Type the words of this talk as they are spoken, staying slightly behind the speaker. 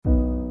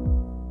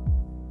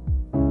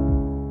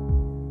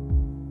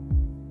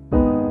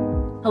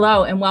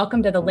Hello, and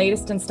welcome to the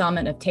latest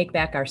installment of Take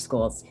Back Our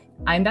Schools.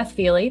 I'm Beth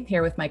Feely,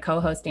 here with my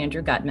co-host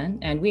Andrew Gutman,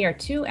 and we are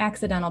two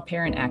accidental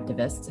parent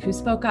activists who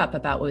spoke up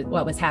about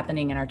what was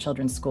happening in our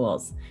children's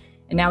schools.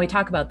 And now we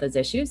talk about those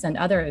issues and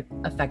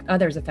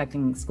others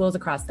affecting schools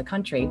across the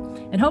country,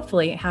 and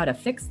hopefully how to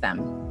fix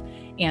them.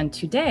 And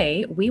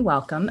today we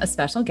welcome a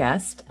special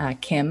guest,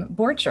 Kim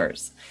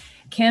Borchers.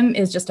 Kim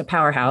is just a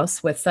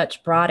powerhouse with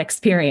such broad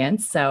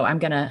experience, so I'm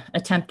going to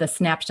attempt the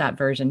snapshot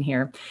version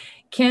here.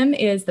 Kim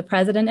is the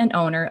president and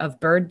owner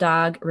of Bird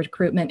Dog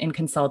Recruitment and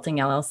Consulting,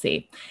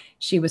 LLC.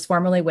 She was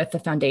formerly with the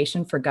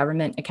Foundation for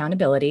Government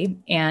Accountability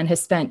and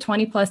has spent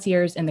 20 plus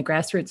years in the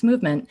grassroots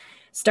movement,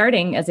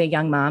 starting as a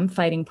young mom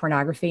fighting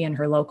pornography in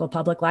her local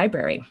public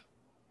library.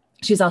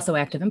 She's also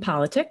active in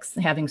politics,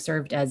 having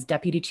served as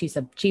Deputy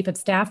Chief of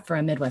Staff for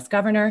a Midwest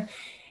governor,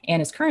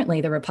 and is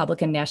currently the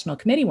Republican National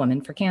Committee woman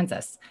for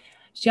Kansas.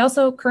 She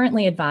also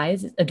currently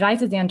advises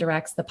and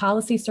directs the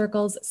Policy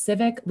Circle's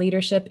Civic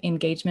Leadership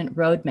Engagement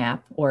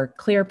Roadmap, or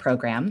CLEAR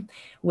program,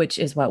 which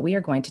is what we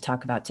are going to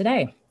talk about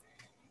today.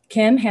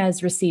 Kim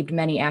has received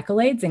many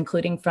accolades,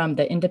 including from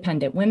the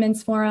Independent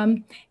Women's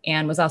Forum,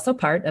 and was also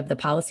part of the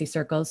Policy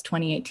Circle's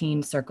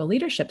 2018 Circle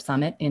Leadership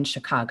Summit in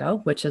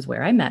Chicago, which is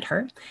where I met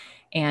her.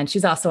 And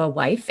she's also a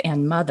wife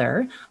and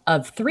mother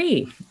of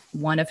three,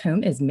 one of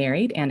whom is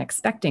married and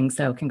expecting.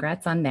 So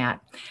congrats on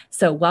that.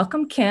 So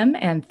welcome, Kim,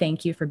 and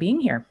thank you for being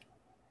here.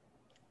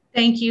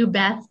 Thank you,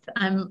 Beth.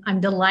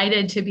 I'm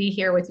delighted to be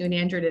here with you and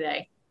Andrew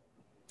today.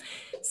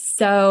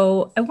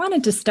 So I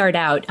wanted to start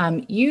out.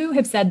 You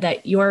have said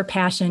that your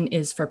passion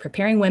is for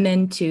preparing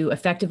women to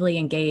effectively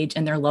engage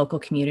in their local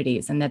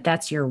communities and that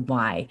that's your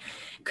why.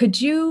 Could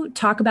you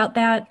talk about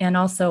that and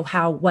also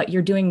how what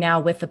you're doing now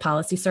with the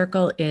Policy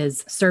Circle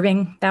is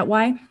serving that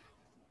why?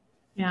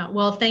 Yeah,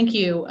 well, thank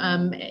you.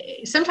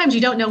 Sometimes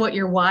you don't know what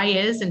your why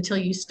is until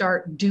you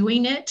start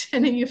doing it,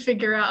 and then you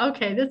figure out,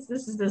 okay, this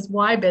is this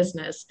why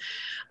business.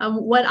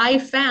 What I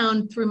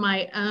found through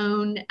my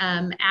own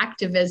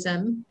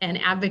activism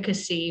and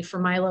advocacy for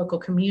my local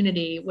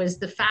community was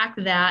the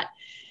fact that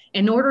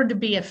in order to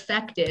be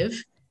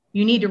effective,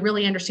 you need to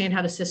really understand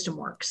how the system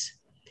works.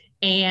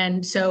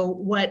 And so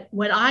what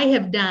I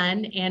have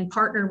done and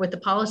partnered with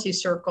the Policy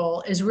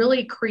Circle is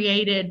really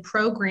created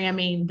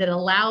programming that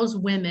allows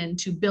women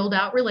to build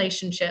out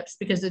relationships,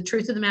 because the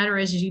truth of the matter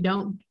is you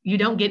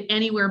don't get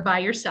anywhere by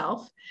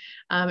yourself.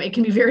 It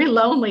can be very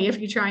lonely if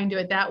you try and do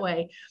it that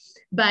way.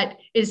 But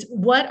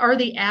what are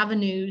the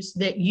avenues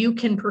that you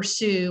can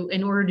pursue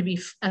in order to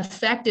be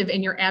effective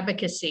in your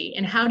advocacy?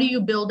 And how do you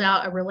build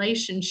out a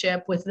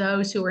relationship with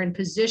those who are in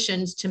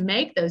positions to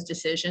make those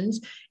decisions?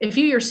 If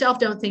you yourself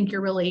don't think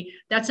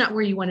that's not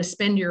where you want to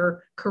spend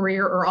your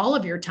career or all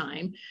of your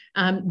time,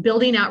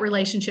 building out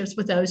relationships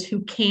with those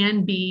who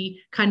can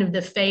be kind of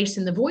the face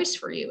and the voice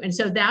for you. And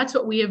so that's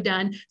what we have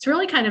done. It's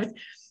really kind of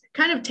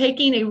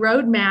taking a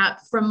roadmap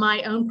from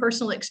my own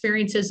personal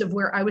experiences of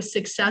where I was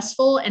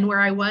successful and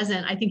where I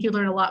wasn't. I think you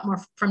learn a lot more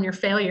from your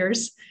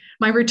failures.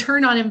 My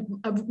return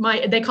on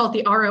they call it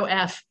the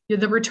ROF,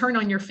 the return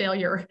on your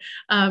failure,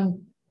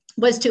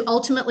 was to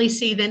ultimately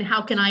see then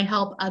how can I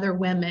help other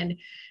women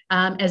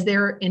as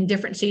they're in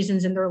different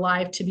seasons in their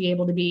life to be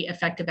able to be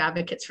effective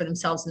advocates for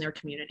themselves and their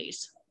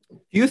communities.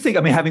 Do you think,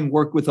 having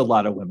worked with a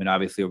lot of women,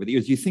 obviously, over the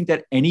years, do you think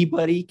that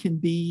anybody can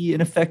be an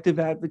effective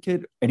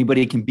advocate?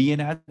 Anybody can be an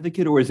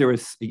advocate? Or is there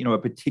a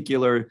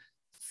particular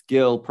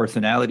skill,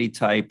 personality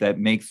type that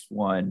makes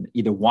one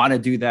either want to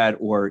do that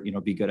or,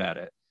 be good at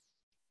it?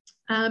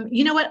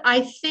 You know what? I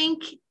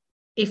think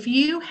if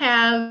you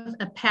have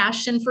a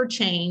passion for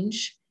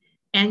change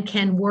and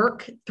can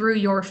work through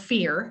your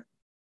fear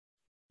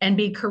and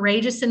be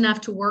courageous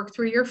enough to work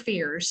through your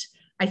fears,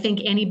 I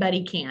think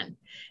anybody can.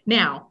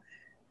 Now,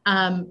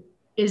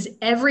 is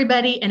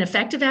everybody an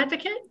effective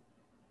advocate?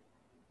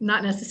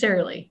 Not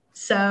necessarily.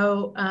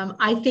 So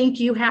I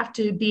think you have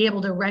to be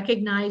able to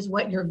recognize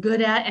what you're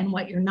good at and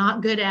what you're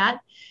not good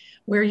at,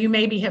 where you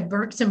maybe have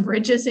burnt some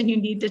bridges and you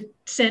need to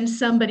send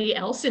somebody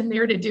else in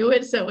there to do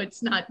it so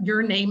it's not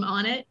your name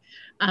on it.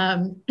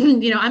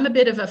 I'm a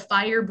bit of a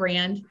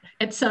firebrand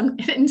in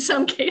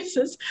some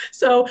cases.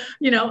 So,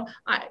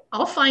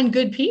 I'll find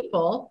good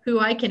people who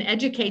I can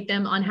educate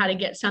them on how to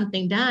get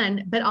something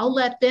done, but I'll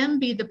let them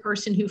be the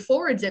person who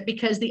forwards it,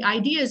 because the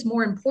idea is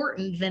more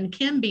important than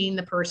Kim being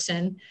the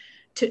person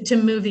to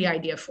move the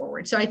idea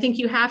forward. So I think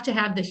you have to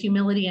have the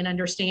humility and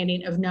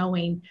understanding of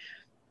knowing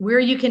where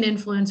you can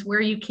influence,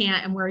 where you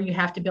can't, and where you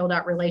have to build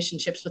out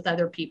relationships with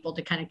other people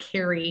to kind of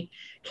carry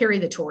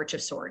the torch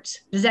of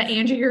sorts. Does that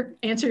answer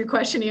your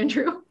question,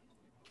 Andrew?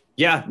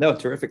 Yeah, no,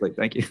 terrifically.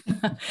 Thank you.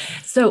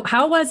 So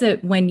how was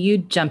it when you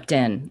jumped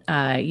in?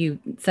 You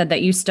said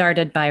that you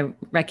started by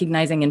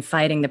recognizing and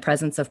fighting the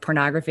presence of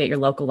pornography at your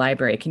local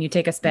library. Can you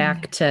take us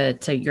back to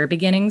your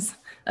beginnings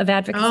of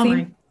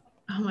advocacy?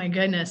 Oh my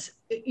goodness.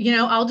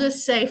 I'll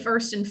just say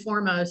first and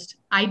foremost,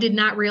 I did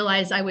not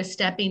realize I was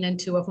stepping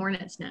into a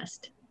hornet's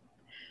nest.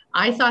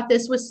 I thought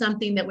this was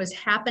something that was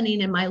happening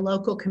in my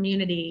local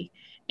community,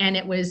 and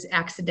it was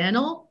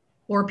accidental,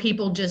 or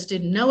people just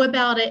didn't know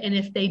about it. And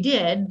if they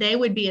did, they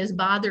would be as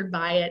bothered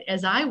by it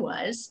as I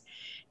was.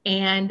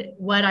 And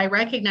what I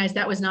recognized,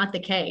 that was not the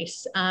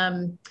case.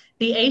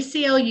 The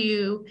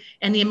ACLU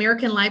and the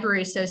American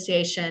Library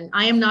Association,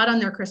 I am not on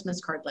their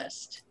Christmas card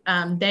list.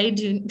 They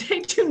do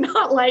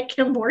not like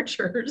Kim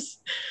Borchers.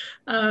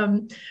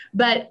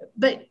 But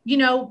you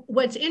know,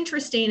 what's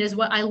interesting is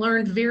what I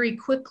learned very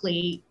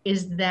quickly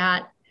is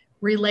that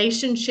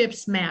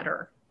relationships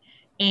matter.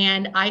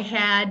 And I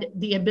had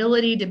the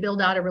ability to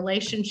build out a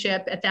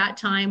relationship at that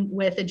time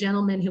with a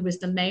gentleman who was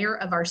the mayor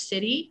of our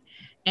city,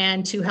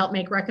 and to help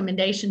make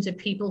recommendations of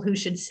people who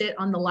should sit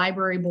on the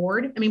library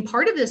board. I mean,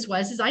 part of this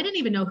is I didn't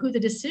even know who the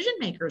decision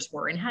makers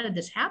were and how did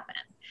this happen.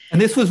 And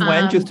this was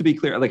when, just to be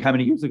clear, like how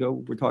many years ago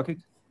we're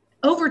talking?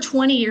 Over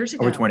 20 years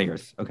ago. Over 20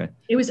 years, okay.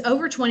 It was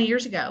over 20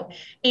 years ago.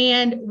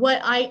 And what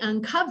I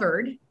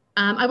uncovered,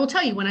 I will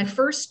tell you, when I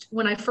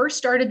first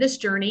started this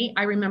journey,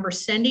 I remember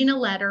sending a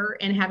letter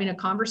and having a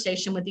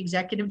conversation with the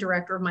executive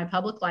director of my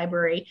public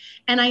library.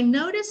 And I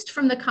noticed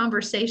from the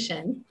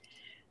conversation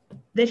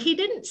that he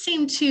didn't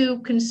seem too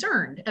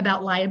concerned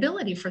about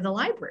liability for the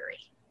library.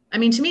 I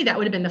mean, to me, that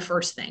would have been the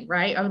first thing,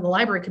 right? Oh, the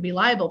library could be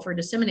liable for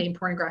disseminating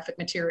pornographic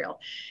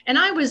material. And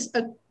I was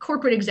a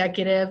corporate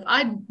executive.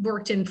 I'd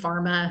worked in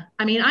pharma.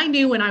 I mean, I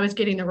knew when I was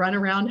getting the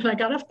runaround, and I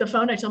got off the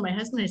phone, I told my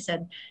husband, I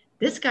said,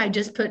 this guy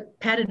just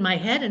patted my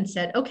head and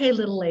said, okay,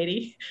 little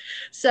lady.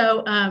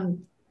 So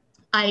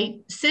I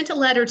sent a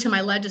letter to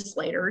my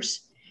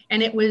legislators,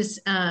 and it was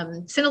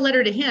sent a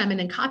letter to him and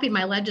then copied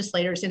my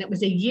legislators. And it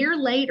was a year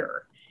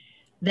later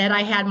that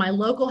I had my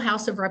local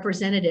House of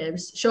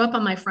Representatives show up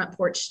on my front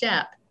porch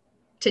step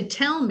to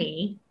tell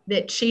me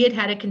that she had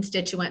had a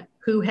constituent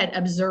who had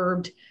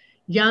observed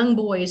young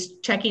boys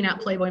checking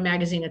out Playboy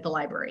magazine at the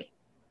library.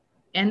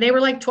 And they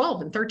were like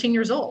 12 and 13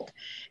 years old.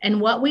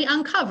 And what we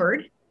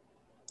uncovered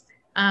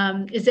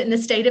is that in the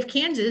state of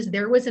Kansas,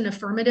 there was an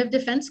affirmative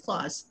defense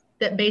clause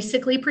that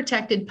basically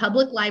protected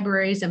public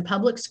libraries and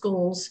public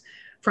schools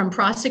from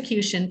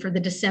prosecution for the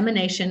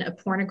dissemination of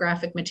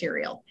pornographic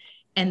material.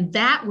 And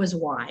that was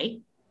why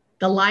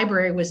the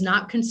library was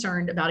not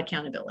concerned about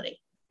accountability.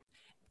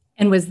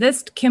 And was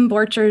this Kim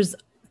Borchers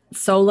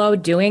solo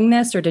doing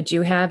this, or did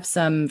you have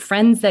some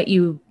friends that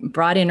you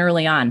brought in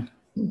early on?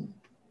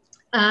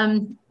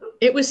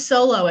 It was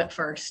solo at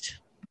first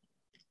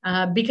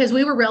because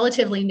we were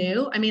relatively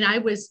new. I mean,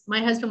 my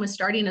husband was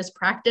starting his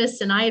practice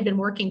and I had been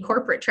working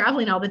corporate,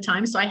 traveling all the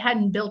time. So I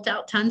hadn't built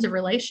out tons of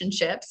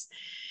relationships.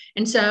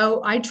 And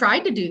so I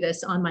tried to do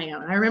this on my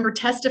own. I remember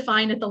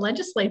testifying at the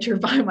legislature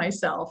by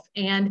myself,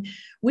 and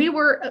we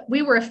were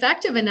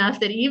effective enough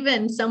that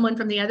even someone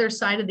from the other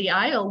side of the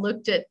aisle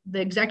looked at the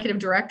executive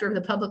director of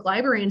the public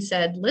library and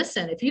said,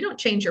 listen, if you don't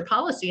change your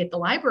policy at the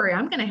library,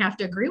 I'm going to have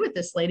to agree with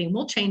this lady and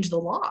we'll change the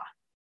law.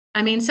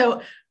 I mean,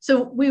 so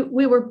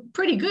we were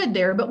pretty good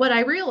there. But what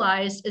I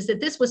realized is that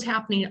this was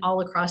happening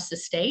all across the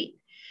state.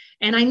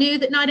 And I knew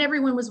that not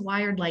everyone was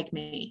wired like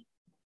me.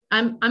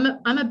 I'm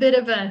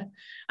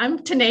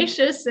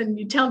tenacious, and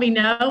you tell me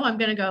no, I'm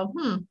going to go,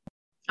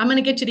 I'm going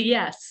to get you to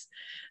yes.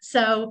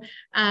 So,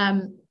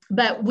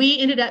 but we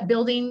ended up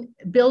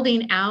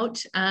building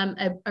out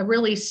a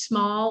really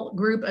small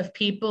group of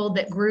people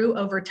that grew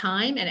over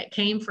time. And it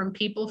came from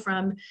people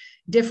from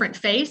different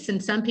faiths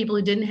and some people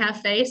who didn't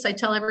have faiths. I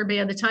tell everybody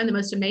all the time, the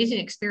most amazing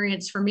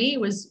experience for me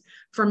was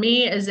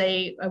as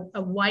a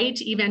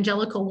white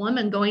evangelical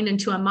woman going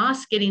into a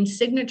mosque, getting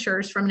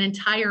signatures from an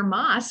entire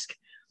mosque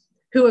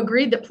who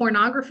agreed that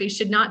pornography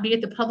should not be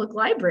at the public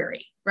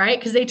library, right?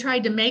 Because they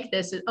tried to make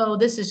this,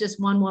 this is just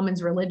one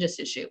woman's religious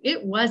issue.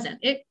 It wasn't.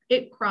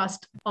 It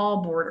crossed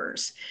all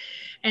borders.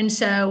 And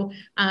so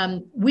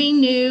we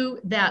knew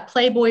that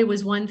Playboy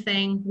was one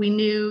thing. We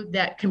knew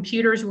that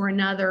computers were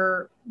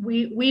another.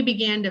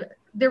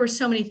 There were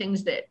so many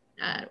things that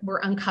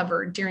were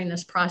uncovered during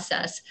this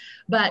process.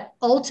 But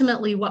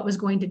ultimately, what was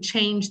going to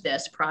change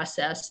this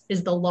process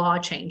is the law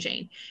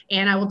changing.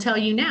 And I will tell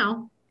you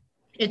now,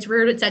 it's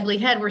reared its ugly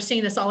head. We're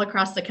seeing this all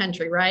across the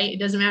country, right? It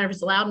doesn't matter if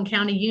it's Loudoun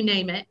County, you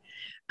name it.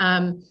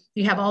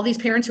 You have all these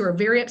parents who are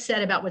very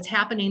upset about what's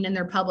happening in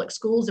their public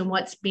schools and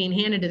what's being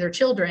handed to their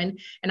children.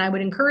 And I would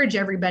encourage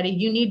everybody,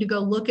 you need to go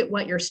look at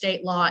what your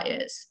state law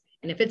is.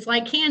 And if it's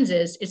like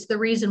Kansas, it's the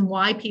reason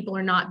why people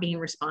are not being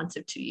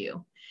responsive to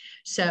you.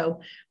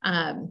 So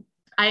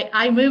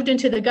I moved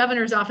into the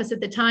governor's office at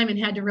the time and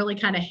had to really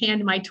kind of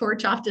hand my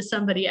torch off to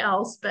somebody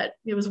else, but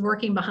it was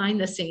working behind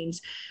the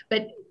scenes.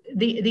 But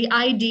the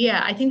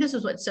idea, I think this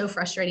is what's so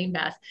frustrating,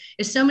 Beth,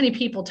 is so many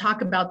people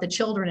talk about the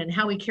children and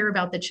how we care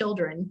about the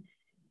children,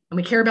 and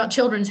we care about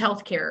children's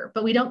health care,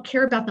 but we don't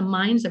care about the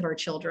minds of our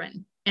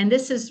children. And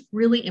this is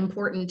really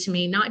important to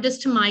me, not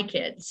just to my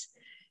kids,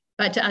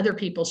 but to other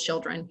people's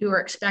children who are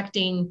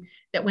expecting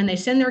that when they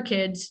send their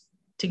kids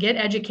to get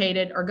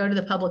educated or go to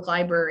the public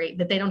library,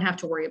 that they don't have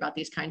to worry about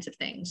these kinds of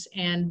things.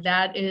 And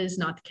that is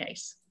not the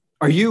case.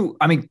 Are you,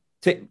 I mean,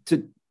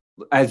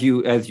 as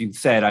you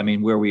said, I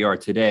mean, where we are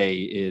today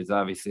is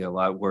obviously a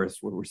lot worse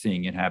what we're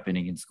seeing it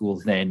happening in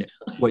schools than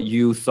what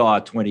you saw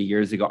 20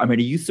 years ago. I mean,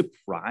 are you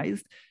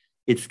surprised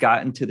it's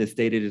gotten to the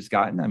state it has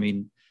gotten? I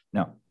mean,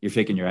 No, you're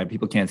shaking your head.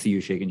 People can't see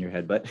you shaking your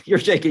head, but you're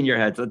shaking your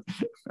head. So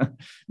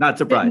not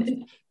surprised.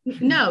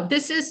 No,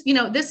 this is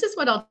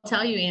what I'll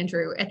tell you,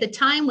 Andrew. At the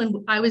time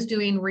when I was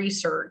doing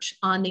research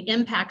on the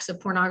impacts of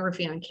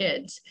pornography on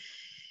kids,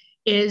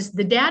 is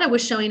the data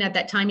was showing at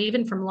that time,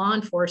 even from law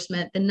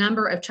enforcement, the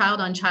number of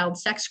child-on-child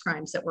sex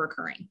crimes that were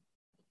occurring.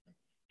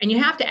 And you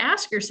have to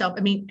ask yourself,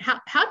 I mean,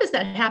 how does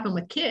that happen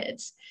with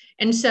kids?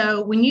 And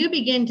so when you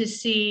begin to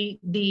see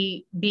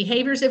the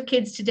behaviors of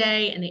kids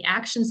today and the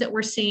actions that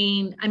we're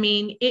seeing, I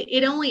mean,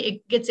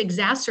 it gets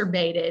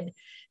exacerbated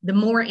the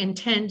more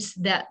intense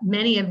that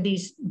many of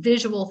these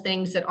visual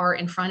things that are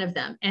in front of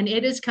them. And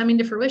it is coming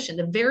to fruition.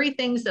 The very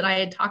things that I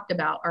had talked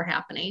about are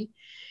happening.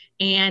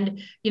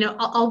 And,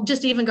 I'll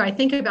just even go, I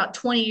think about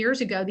 20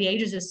 years ago, the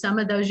ages of some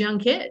of those young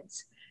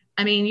kids.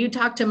 I mean, you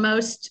talk to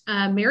most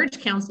marriage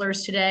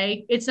counselors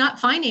today, it's not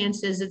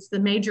finances, it's the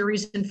major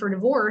reason for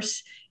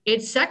divorce.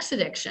 It's sex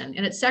addiction,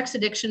 and it's sex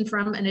addiction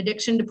from an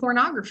addiction to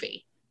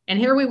pornography. And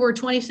here we were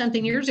 20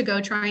 something years ago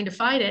trying to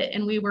fight it,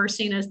 and we were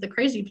seen as the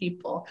crazy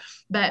people.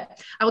 But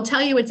I will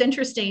tell you what's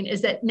interesting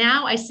is that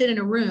now I sit in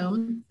a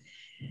room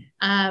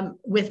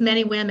with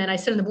many women. I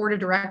sit on the board of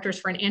directors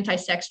for an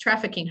anti-sex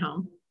trafficking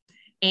home.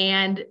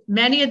 And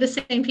many of the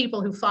same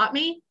people who fought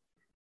me,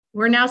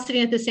 we're now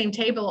sitting at the same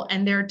table,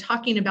 and they're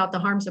talking about the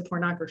harms of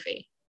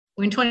pornography.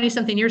 When 20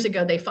 something years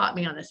ago, they fought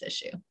me on this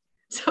issue.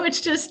 So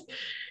it's just,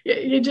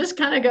 you just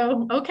kind of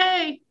go,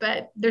 okay,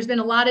 but there's been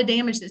a lot of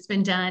damage that's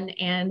been done,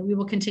 and we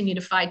will continue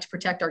to fight to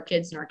protect our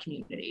kids and our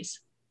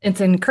communities. It's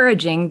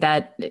encouraging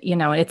that,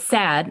 it's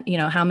sad,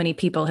 how many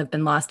people have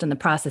been lost in the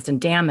process and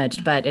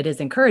damaged, but it is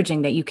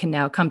encouraging that you can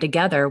now come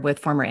together with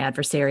former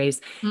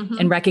adversaries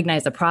and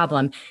recognize the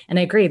problem. And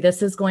I agree,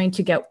 this is going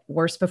to get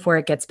worse before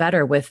it gets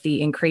better with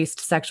the increased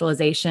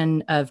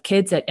sexualization of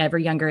kids at ever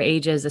younger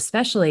ages,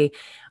 especially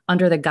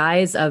under the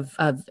guise of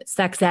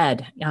sex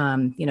ed,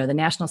 the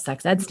national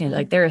sex ed standard.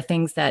 Like, there are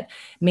things that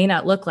may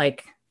not look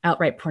like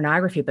outright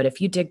pornography, but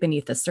if you dig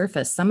beneath the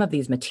surface, some of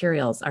these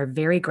materials are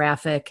very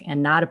graphic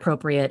and not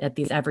appropriate at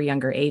these ever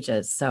younger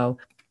ages. So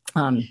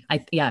I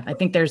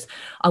think there's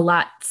a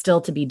lot still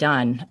to be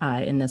done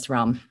in this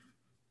realm.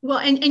 Well,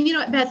 and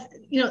Beth,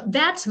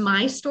 that's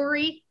my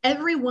story.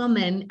 Every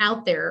woman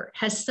out there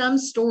has some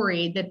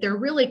story that they're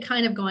really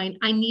kind of going,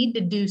 I need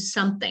to do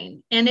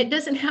something. And it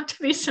doesn't have to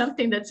be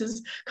something that's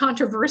as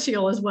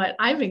controversial as what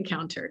I've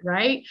encountered,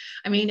 right?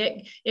 I mean,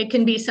 it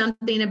can be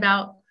something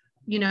about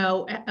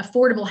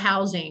affordable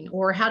housing,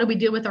 or how do we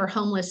deal with our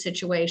homeless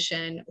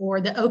situation,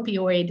 or the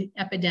opioid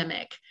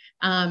epidemic.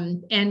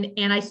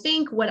 And I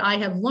think what I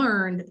have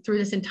learned through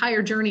this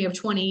entire journey of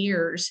 20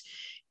 years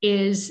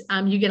is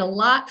you get a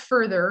lot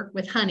further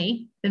with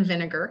honey than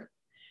vinegar.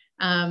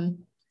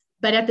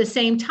 But at the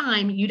same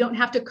time, you don't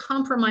have to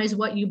compromise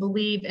what you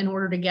believe in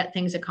order to get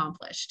things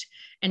accomplished.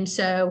 And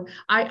so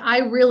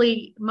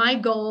my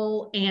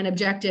goal and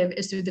objective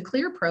is through the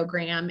CLEAR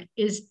program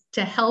is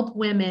to help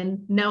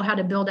women know how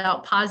to build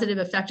out positive,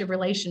 effective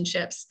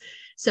relationships.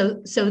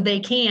 So they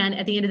can,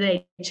 at the end of the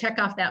day, check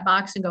off that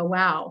box and go,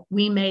 wow,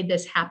 we made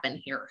this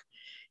happen here.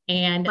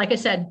 And like I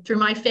said, through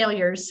my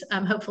failures,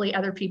 hopefully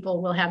other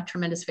people will have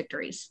tremendous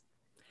victories.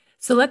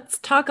 So let's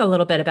talk a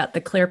little bit about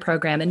the CLEAR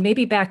program and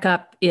maybe back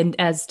up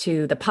as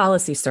to the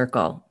policy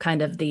circle,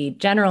 kind of the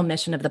general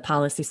mission of the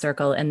policy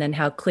circle, and then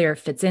how CLEAR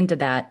fits into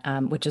that,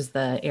 which is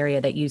the area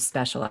that you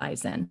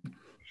specialize in.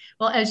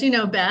 Well, as you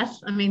know, Beth,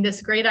 I mean,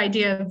 this great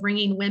idea of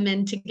bringing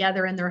women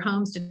together in their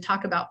homes to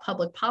talk about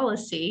public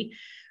policy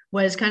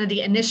was kind of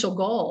the initial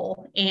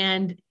goal.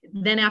 And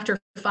then after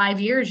 5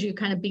 years, you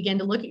kind of begin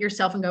to look at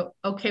yourself and go,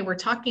 okay, we're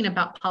talking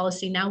about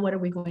policy. Now, what are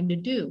we going to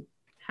do?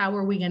 How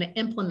are we going to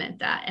implement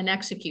that and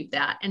execute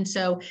that? And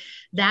so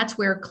that's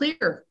where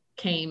CLEAR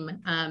came,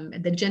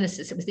 the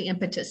genesis. It was the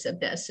impetus of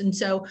this. And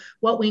so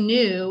what we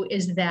knew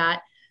is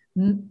that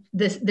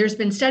there's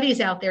been studies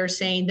out there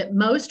saying that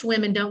most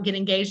women don't get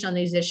engaged on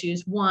these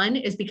issues. One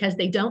is because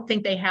they don't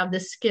think they have the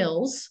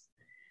skills,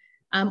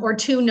 or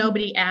two,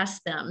 nobody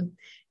asked them.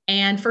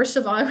 And first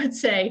of all, I would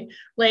say,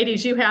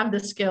 ladies, you have the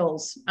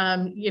skills.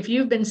 If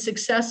you've been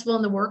successful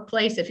in the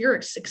workplace, if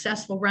you're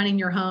successful running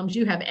your homes,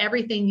 you have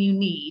everything you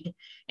need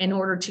in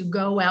order to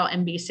go out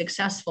and be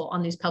successful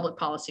on these public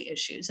policy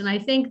issues. And I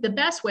think the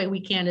best way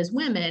we can as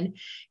women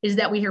is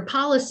that we hear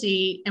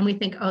policy and we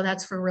think, oh,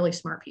 that's for really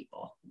smart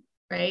people,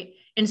 right?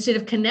 Instead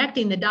of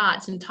connecting the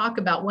dots and talk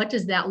about what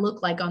does that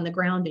look like on the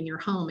ground in your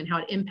home and how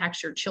it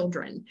impacts your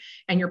children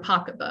and your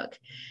pocketbook.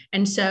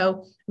 And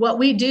so what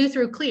we do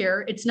through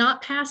CLEAR, it's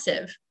not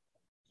passive.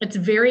 It's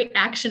very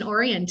action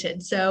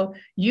oriented. So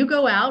you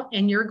go out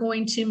and you're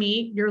going to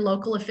meet your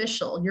local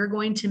official. You're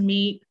going to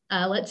meet,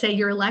 let's say,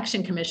 your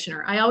election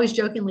commissioner. I always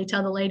jokingly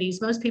tell the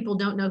ladies, most people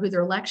don't know who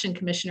their election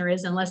commissioner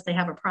is unless they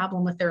have a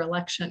problem with their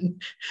election.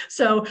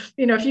 So,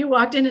 if you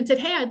walked in and said,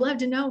 hey, I'd love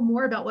to know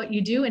more about what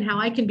you do and how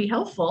I can be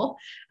helpful.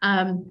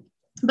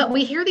 But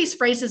we hear these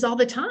phrases all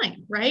the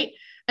time, right?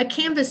 A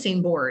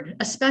canvassing board,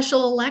 a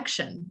special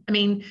election. I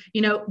mean,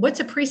 what's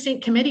a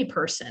precinct committee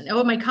person?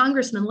 Oh, my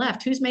congressman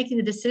left. Who's making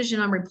the decision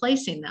on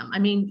replacing them? I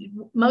mean,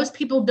 most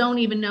people don't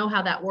even know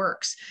how that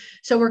works.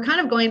 So we're kind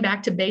of going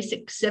back to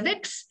basic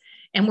civics,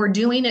 and we're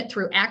doing it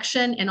through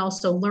action and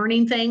also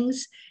learning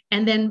things.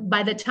 And then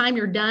by the time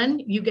you're done,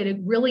 you get a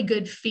really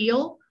good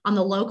feel on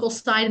the local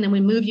side. And then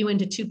we move you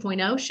into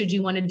 2.0, should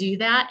you want to do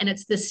that. And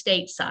it's the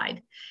state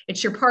side.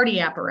 It's your party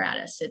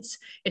apparatus.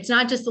 It's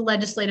not just the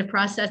legislative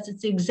process,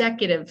 it's the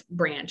executive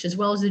branch as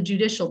well as the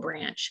judicial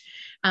branch.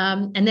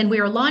 And then we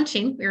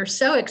are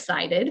so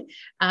excited,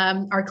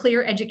 our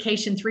Clear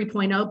Education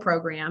 3.0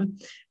 program,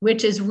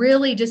 which is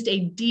really just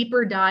a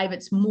deeper dive.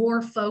 It's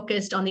more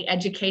focused on the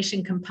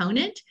education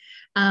component.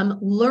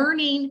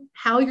 Learning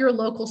how your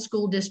local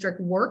school district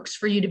works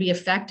for you to be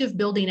effective,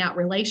 building out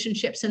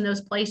relationships in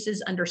those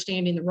places,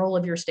 understanding the role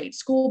of your state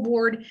school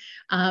board.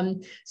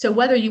 So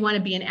whether you want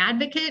to be an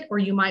advocate or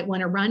you might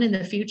want to run in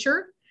the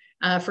future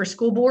for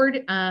school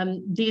board,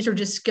 these are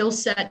just skill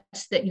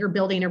sets that you're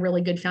building a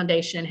really good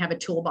foundation and have a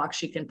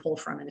toolbox you can pull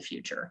from in the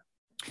future.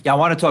 Yeah, I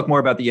want to talk more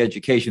about the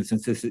education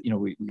since this is,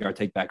 we are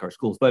Take Back Our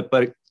Schools, but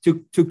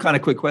two kind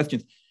of quick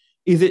questions.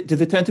 Does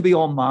it tend to be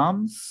all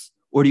moms?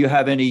 Or do you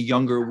have any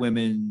younger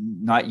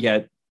women, not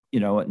yet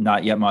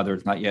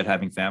mothers, not yet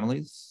having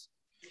families?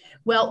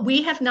 Well,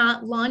 we have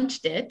not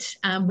launched it.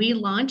 We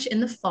launch in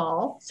the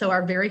fall. So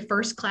our very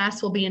first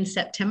class will be in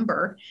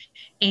September.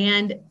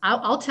 And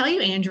I'll tell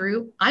you,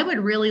 Andrew, I would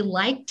really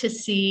like to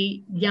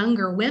see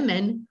younger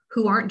women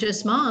who aren't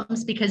just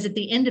moms, because at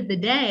the end of the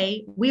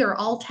day, we are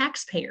all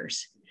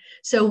taxpayers.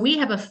 So we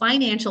have a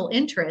financial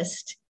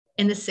interest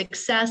in the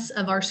success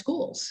of our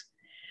schools.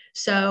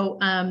 So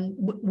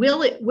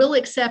we'll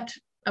accept,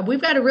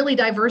 we've got a really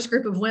diverse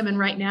group of women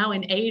right now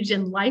in age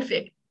and life,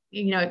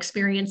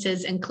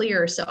 experiences and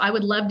Clear. So I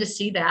would love to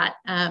see that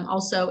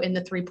also in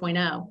the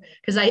 3.0,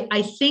 because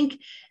I think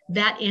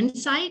that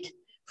insight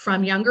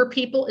from younger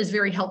people is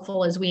very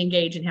helpful as we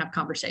engage and have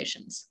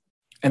conversations.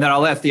 And then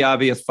I'll ask the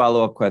obvious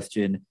follow-up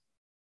question.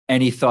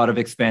 Any thought of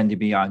expanding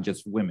beyond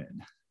just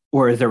women?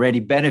 Or is there any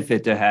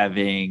benefit to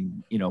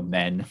having,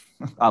 men?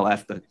 I'll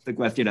ask the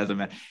question as a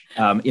man,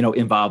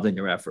 involved in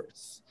your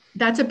efforts.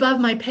 That's above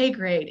my pay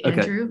grade,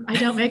 Andrew. Okay. I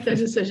don't make those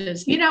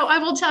decisions. I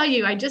will tell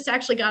you, I just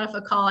actually got off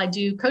a call. I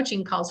do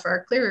coaching calls for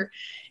our Clear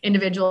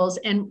individuals.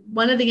 And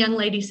one of the young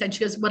ladies said,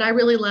 she goes, what I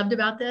really loved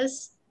about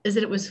this is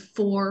that it was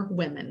for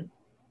women.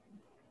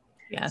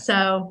 Yeah.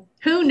 So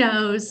who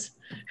knows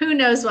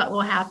what will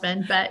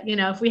happen? But,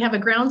 if we have a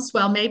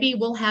groundswell, maybe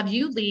we'll have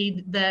you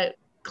lead the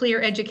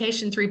Clear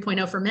Education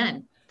 3.0 for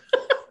men.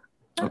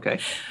 Okay.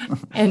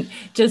 And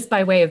just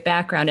by way of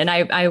background, and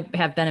I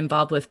have been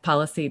involved with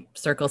Policy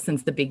Circle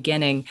since the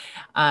beginning,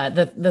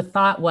 the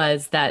thought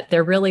was that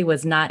there really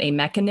was not a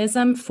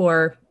mechanism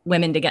for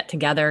women to get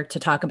together to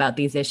talk about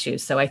these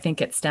issues. So I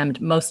think it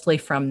stemmed mostly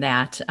from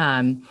that,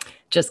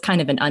 just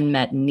kind of an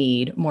unmet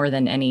need more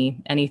than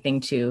anything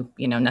to,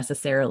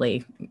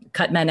 necessarily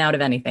cut men out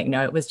of anything.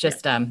 No, it was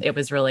just, it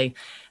was really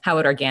how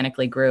it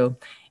organically grew.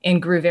 And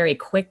grew very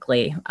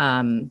quickly.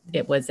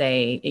 It was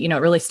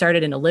it really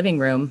started in a living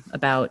room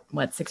about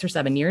 6 or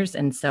 7 years.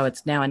 And so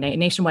it's now a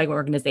nationwide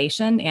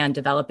organization and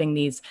developing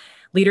these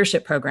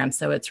leadership programs.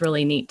 So it's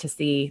really neat to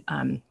see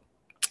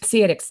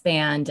it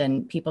expand,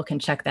 and people can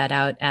check that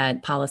out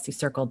at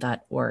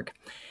policycircle.org.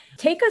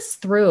 Take us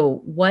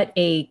through what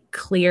a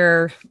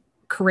Clear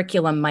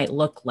curriculum might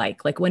look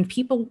like when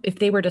people, if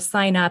they were to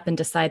sign up and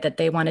decide that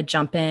they want to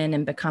jump in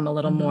and become a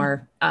little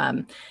more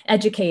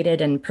educated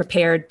and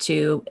prepared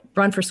to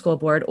run for school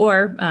board,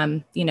 or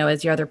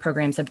as your other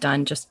programs have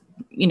done, just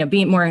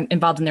being more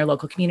involved in their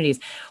local communities.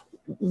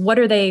 What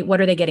are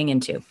they getting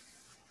into?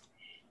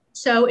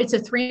 So it's a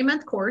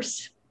 3-month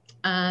course.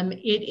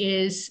 It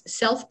is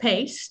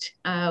self-paced.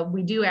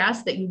 We do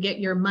ask that you get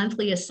your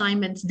monthly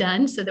assignments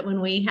done so that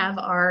when we have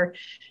our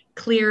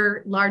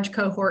Clear large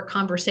cohort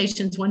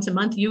conversations once a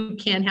month, you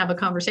can have a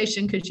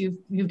conversation because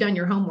you've done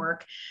your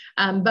homework.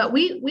 But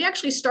we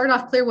actually start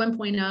off Clear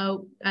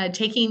 1.0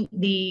 taking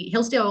the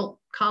Hillsdale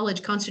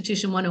College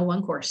Constitution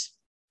 101 course.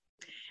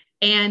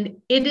 And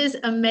it is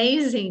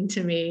amazing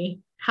to me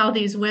how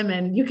these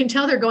women, you can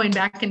tell they're going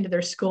back into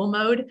their school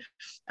mode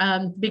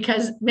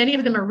because many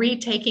of them are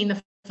retaking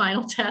the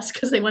final test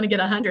because they want to get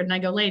 100. And I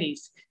go,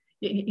 ladies,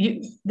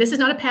 this is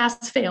not a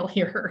pass fail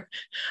here.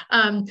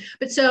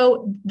 But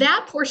so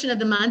that portion of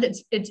the month,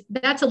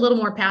 that's a little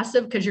more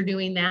passive because you're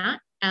doing that.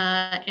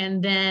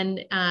 And then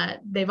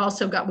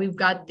we've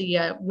got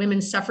the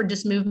women's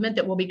suffragist movement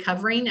that we'll be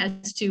covering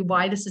as to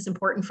why this is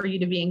important for you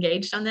to be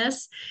engaged on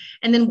this.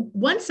 And then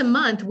once a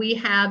month, we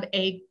have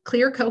a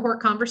Clear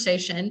cohort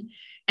conversation.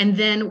 And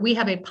then we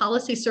have a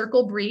Policy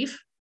Circle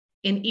brief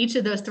in each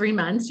of those 3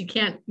 months. You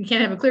can't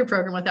have a Clear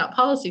program without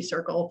Policy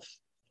Circle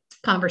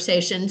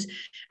conversations.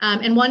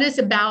 And one is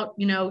about,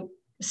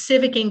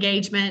 civic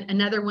engagement.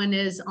 Another one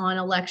is on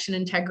election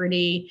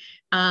integrity.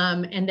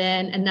 And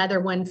then another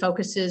one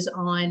focuses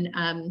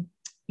on,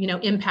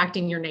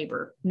 impacting your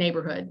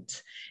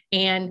neighborhoods.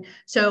 And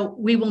so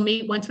we will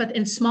meet once a month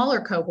in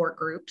smaller cohort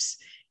groups.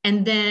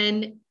 And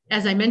then,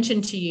 as I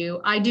mentioned to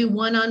you, I do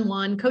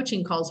one-on-one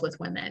coaching calls with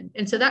women.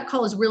 And so that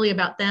call is really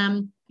about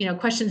them,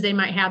 questions they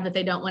might have that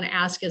they don't want to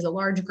ask as a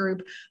large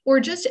group, or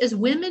just as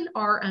women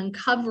are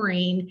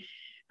uncovering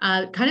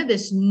kind of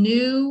this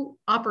new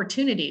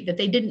opportunity that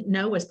they didn't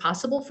know was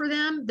possible for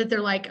them, that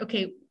they're like,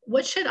 okay,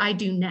 what should I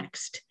do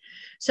next?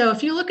 So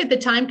if you look at the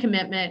time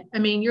commitment, I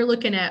mean, you're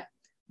looking at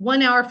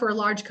 1 hour for a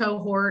large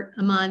cohort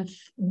a month,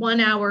 1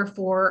 hour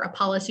for a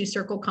policy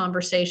circle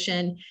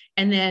conversation,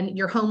 and then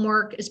your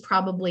homework is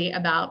probably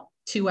about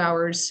 2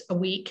 hours a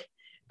week.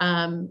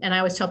 And I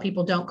always tell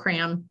people, don't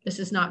cram. This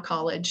is not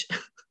college.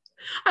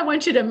 I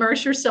want you to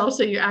immerse yourself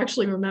so you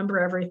actually remember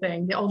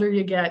everything. The older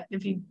you get,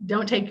 if you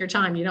don't take your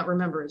time, you don't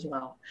remember as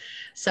well.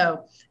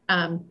 So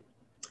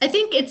I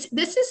think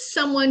this is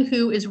someone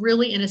who is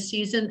really in a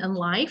season in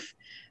life,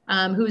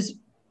 who's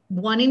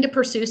wanting to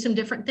pursue some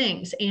different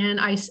things. And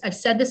I've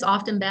said this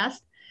often, Beth,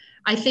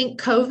 I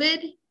think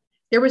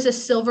there was a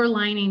silver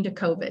lining to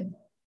COVID.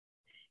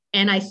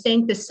 And I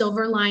think the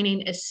silver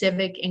lining is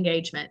civic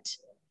engagement.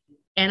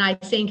 And I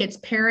think it's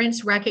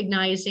parents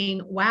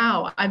recognizing,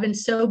 wow, I've been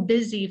so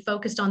busy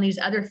focused on these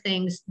other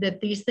things,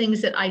 that these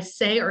things that I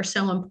say are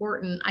so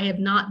important, I have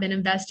not been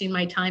investing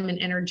my time and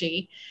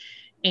energy.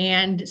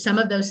 And some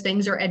of those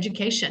things are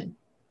education.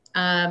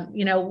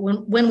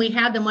 When we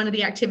had them, one of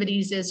the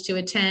activities is to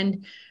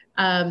attend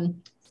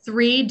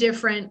 3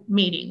 different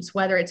meetings,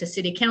 whether it's a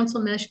city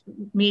council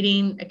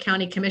meeting, a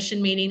county commission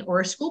meeting,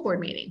 or a school board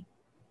meeting.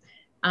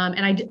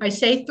 And I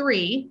say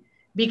 3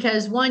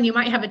 because, one, you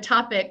might have a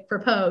topic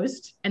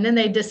proposed and then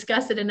they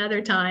discuss it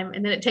another time,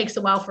 and then it takes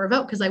a while for a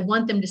vote, because I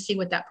want them to see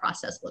what that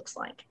process looks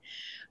like.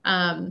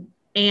 And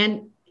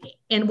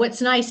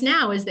what's nice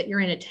now is that you're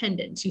in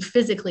attendance, you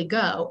physically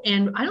go.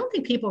 And I don't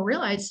think people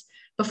realize,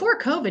 before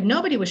COVID,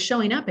 nobody was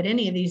showing up at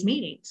any of these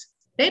meetings.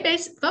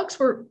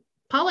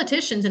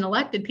 Politicians and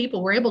elected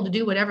people were able to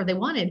do whatever they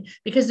wanted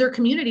because their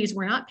communities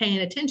were not paying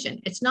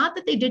attention. It's not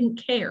that they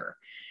didn't care.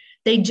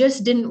 They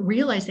just didn't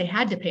realize they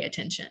had to pay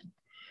attention.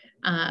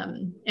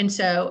 And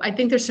so I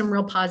think there's some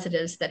real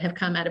positives that have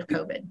come out of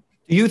COVID.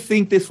 Do you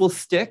think this will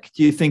stick?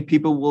 Do you think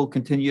people will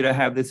continue to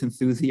have this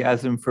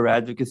enthusiasm for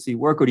advocacy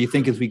work? Or do you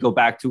think as we go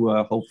back to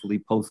a hopefully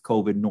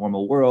post-COVID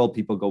normal world,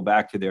 people go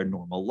back to their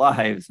normal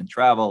lives and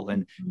travel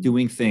and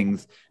doing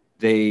things,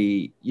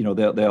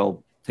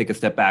 they'll take a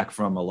step back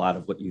from a lot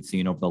of what you've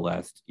seen over the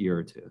last year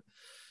or two?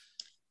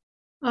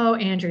 Oh,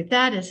 Andrew,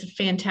 that is a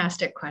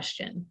fantastic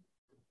question.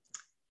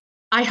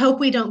 I hope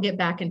we don't get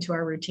back into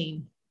our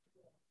routine.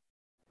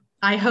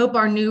 I hope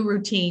our new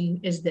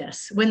routine is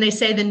this. When they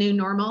say the new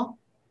normal,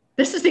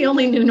 this is the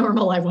only new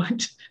normal I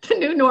want, the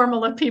new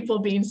normal of people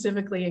being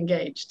civically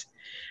engaged.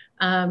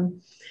 I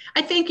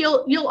think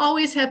you'll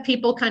always have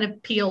people kind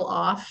of peel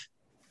off,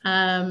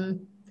 but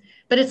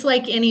it's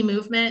like any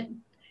movement.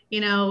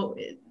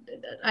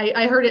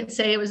 I heard it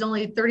say it was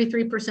only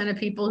 33% of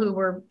people who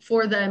were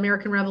for the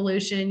American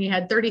Revolution. You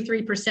had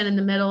 33% in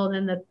the middle, and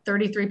then the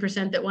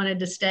 33% that wanted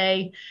to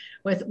stay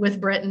with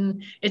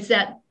Britain. It's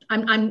that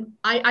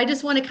I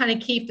just want to kind of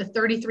keep the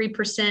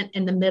 33%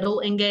 in the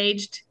middle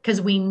engaged, because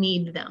we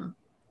need them.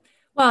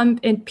 Well,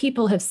 and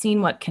people have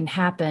seen what can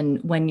happen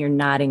when you're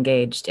not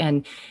engaged.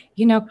 And,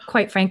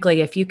 quite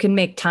frankly, if you can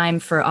make time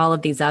for all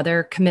of these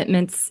other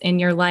commitments in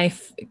your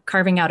life,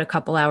 carving out a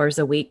couple hours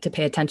a week to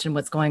pay attention to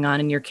what's going on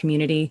in your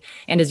community,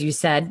 and as you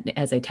said,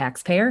 as a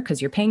taxpayer,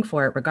 because you're paying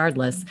for it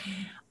regardless,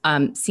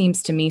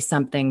 seems to me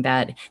something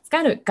that it's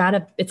got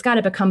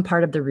to become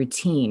part of the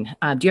routine.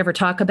 Do you ever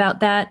talk about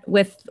that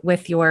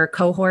with your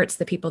cohorts,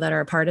 the people that are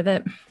a part of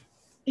it?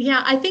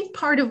 Yeah, I think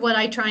part of what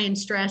I try and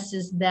stress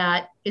is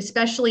that,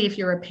 especially if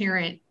you're a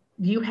parent,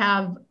 you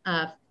have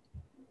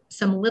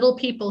some little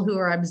people who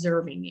are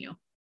observing you.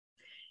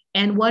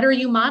 And what are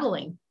you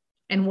modeling?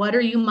 And what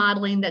are you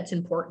modeling that's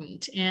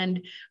important?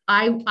 And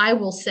I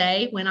will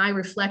say, when I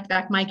reflect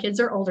back, my kids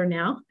are older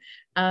now.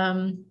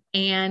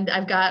 And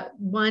I've got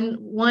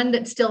one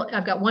that's still,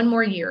 I've got one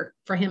more year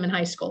for him in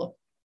high school.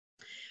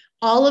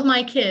 All of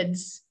my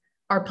kids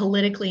are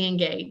politically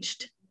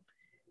engaged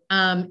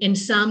in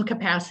some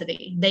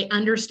capacity. They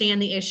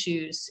understand the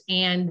issues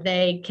and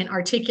they can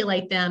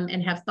articulate them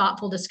and have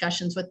thoughtful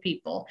discussions with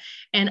people.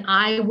 And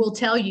I will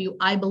tell you,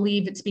 I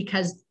believe it's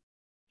because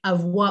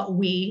of what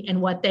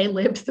they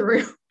lived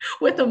through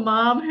with a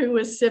mom who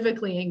was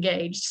civically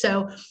engaged.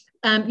 So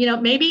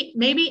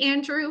maybe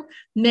Andrew,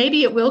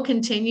 maybe it will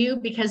continue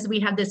because we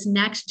have this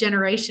next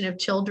generation of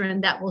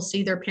children that will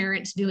see their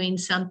parents doing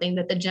something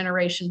that the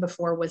generation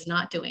before was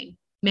not doing.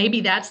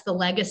 Maybe that's the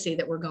legacy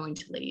that we're going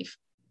to leave.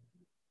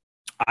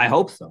 I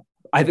hope so.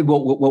 I think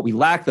what we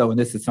lack, though, and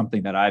this is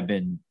something that I've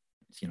been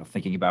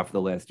thinking about for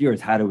the last year, is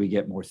how do we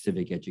get more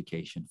civic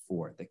education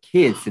for the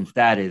kids, since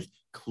that is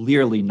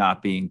clearly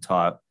not being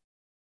taught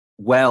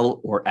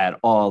well or at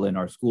all in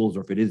our schools,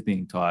 or if it is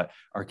being taught,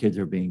 our kids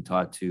are being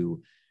taught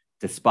to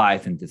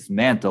despise and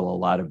dismantle a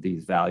lot of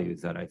these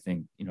values that I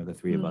think, the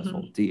three of us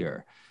hold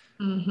dear.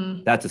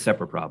 Mm-hmm. That's a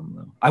separate problem,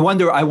 though. I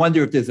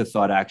wonder if there's a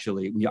thought,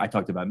 actually. I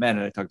talked about men,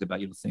 and I talked about,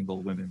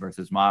 single women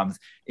versus moms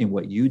in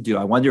what you do.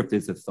 I wonder if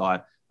there's a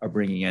thought of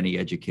bringing any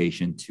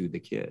education to the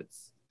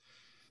kids.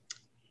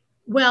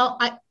 Well,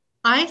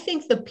 I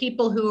think the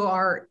people who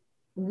are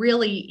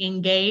really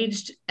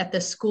engaged at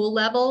the school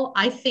level,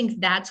 I think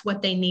that's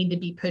what they need to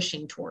be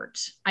pushing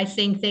towards. I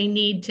think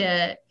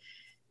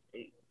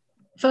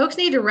folks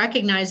need to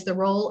recognize the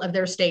role of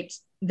their state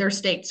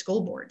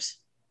school boards.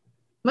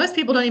 Most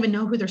people don't even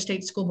know who their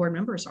state school board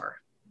members are,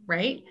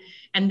 right?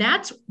 And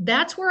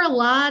that's where a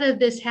lot of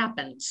this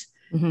happens.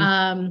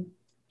 Mm-hmm.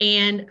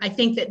 And I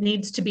think that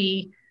needs to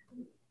be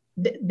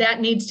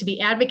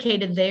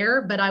advocated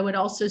there. But I would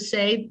also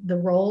say the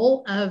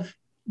role of,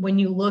 when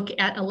you look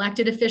at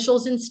elected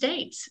officials in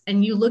states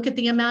and you look at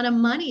the amount of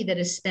money that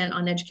is spent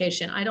on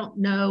education, I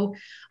know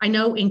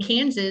in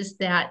Kansas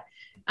that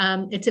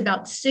it's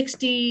about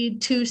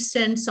 62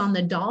 cents on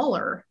the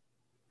dollar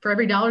for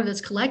every dollar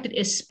that's collected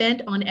is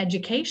spent on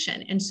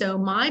education. And so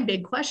my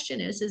big question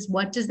is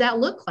what does that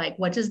look like?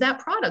 What does that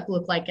product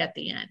look like at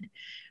the end?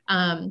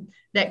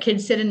 That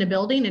kids sit in a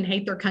building and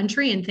hate their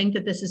country and think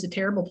that this is a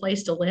terrible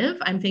place to live.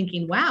 I'm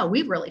thinking, wow,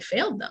 we've really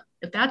failed them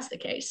if that's the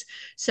case.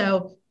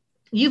 So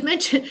you've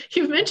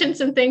mentioned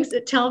some things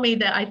that tell me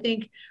that I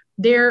think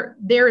there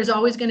is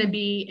always going to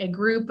be a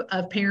group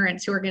of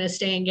parents who are going to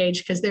stay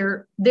engaged because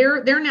they're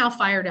now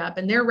fired up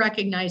and they're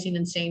recognizing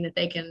and seeing that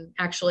they can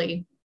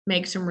actually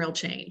make some real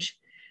change.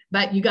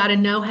 But you got to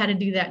know how to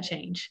do that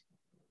change.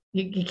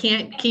 You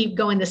can't keep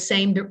doing the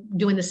same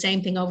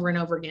thing over and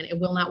over again. It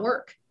will not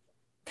work.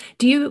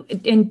 Do you,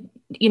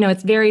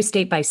 it's very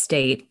state by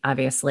state,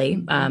 obviously,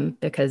 mm-hmm.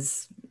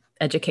 Because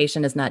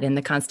education is not in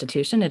the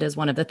Constitution. It is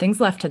one of the things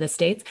left to the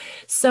states.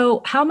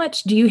 So how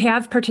much do you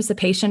have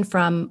participation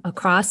from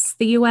across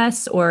the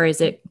U.S., or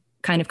is it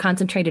kind of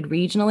concentrated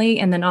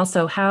regionally? And then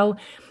also how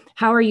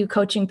are you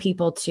coaching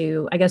people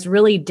to, I guess,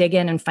 really dig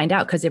in and find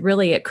out? Because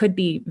it could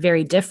be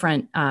very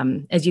different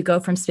as you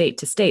go from state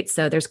to state.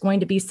 So there's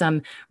going to be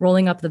some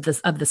rolling up of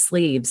the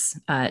sleeves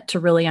to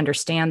really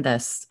understand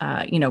this,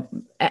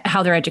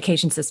 how their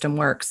education system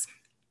works.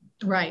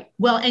 Right.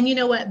 Well, and you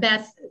know what,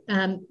 Beth,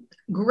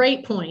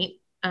 great point.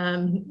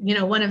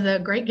 One of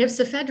the great gifts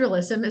of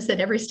federalism is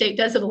that every state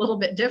does it a little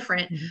bit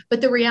different. Mm-hmm.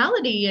 But the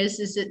reality is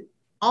that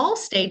all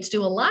states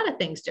do a lot of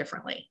things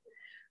differently,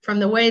 from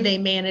the way they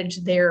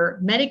manage their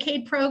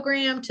Medicaid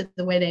program to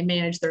the way they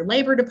manage their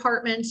labor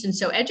departments. And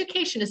so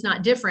education is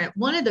not different.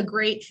 One of the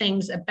great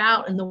things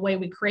about, and the way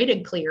we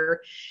created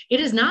CLEAR, it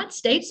is not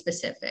state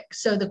specific.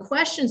 So the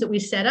questions that we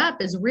set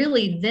up is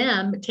really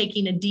them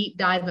taking a deep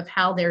dive of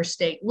how their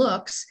state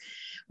looks.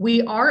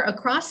 We are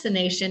across the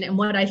nation. And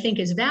what I think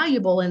is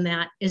valuable in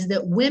that is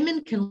that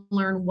women can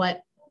learn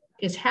what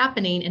is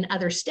happening in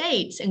other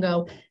states and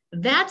go,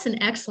 that's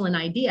an excellent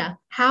idea.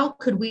 How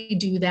could we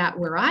do that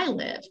where I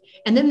live?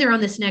 And then they're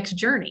on this next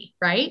journey,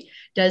 right?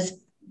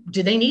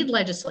 Do they need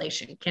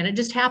legislation? Can it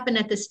just happen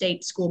at the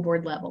state school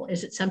board level?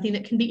 Is it something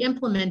that can be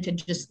implemented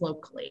just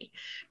locally?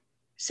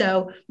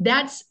 So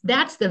that's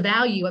the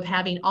value of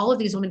having all of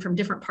these women from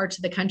different parts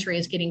of the country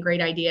is getting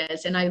great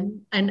ideas. And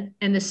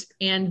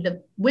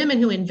the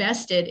women who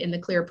invested in the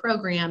CLEAR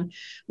program,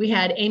 we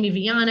had Amy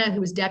Viana,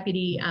 who was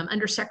deputy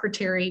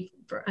undersecretary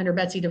under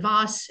Betsy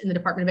DeVos in the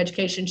Department of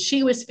Education.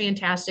 She was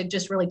fantastic,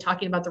 just really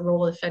talking about the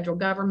role of the federal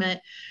government.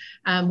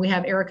 We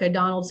have Erica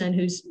Donaldson,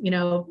 who's,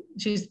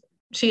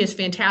 she is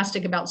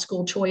fantastic about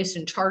school choice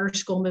and charter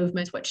school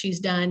movements, what she's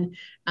done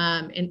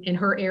in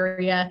her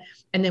area.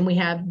 And then we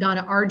have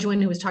Donna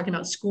Arduin, who was talking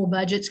about school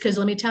budgets, because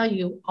let me tell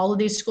you, all of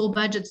these school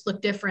budgets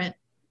look different.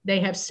 They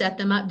have set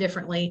them up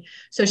differently.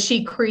 So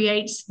she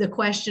creates the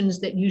questions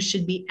that you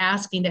should be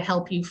asking to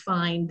help you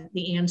find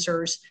the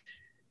answers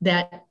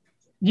that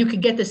you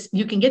can get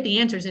the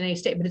answers in any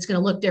state, but it's going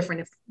to look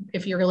different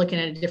if you're looking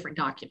at a different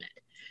document.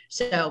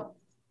 So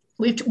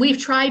we've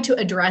tried to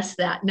address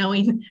that,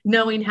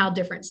 knowing how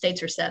different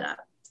states are set up.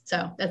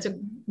 So that's a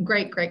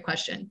great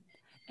question.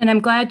 And I'm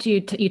glad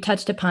you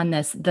touched upon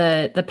this,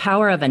 the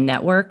power of a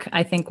network.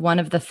 I think one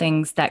of the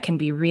things that can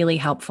be really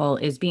helpful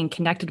is being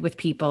connected with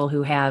people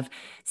who have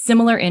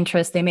similar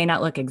interests. They may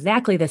not look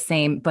exactly the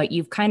same, but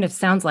you've kind of,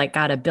 sounds like,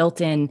 got a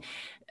built-in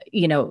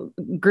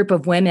group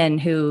of women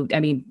who,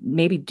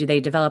 maybe do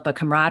they develop a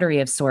camaraderie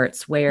of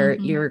sorts where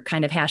mm-hmm. you're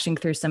kind of hashing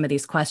through some of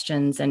these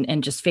questions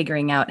and just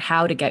figuring out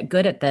how to get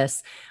good at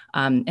this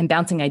and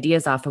bouncing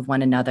ideas off of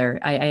one another.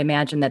 I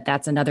imagine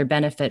that's another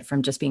benefit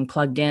from just being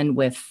plugged in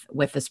with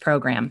this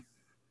program.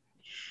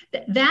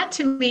 That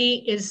to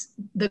me is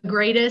the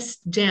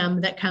greatest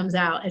gem that comes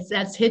out.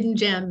 That's hidden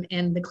gem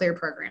in the CLEAR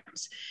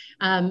programs.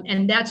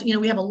 And that's,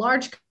 we have a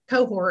large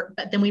cohort,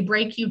 but then we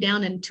break you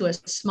down into a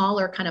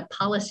smaller kind of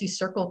policy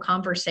circle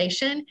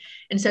conversation.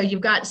 And so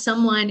you've got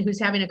someone who's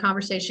having a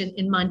conversation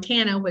in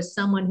Montana with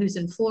someone who's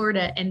in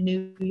Florida and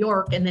New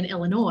York and then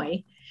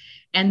Illinois.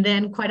 And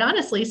then quite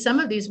honestly, some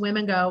of these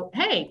women go,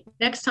 hey,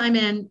 next time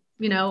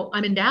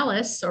I'm in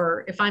Dallas,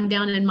 or if I'm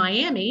down in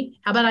Miami,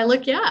 how about I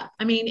look you up?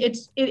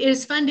 It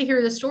is fun to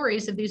hear the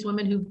stories of these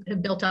women who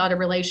have built out a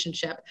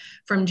relationship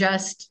from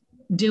just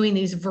doing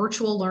these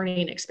virtual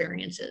learning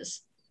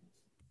experiences.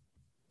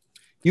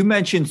 You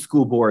mentioned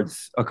school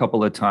boards a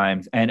couple of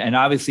times, and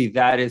obviously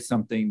that is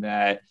something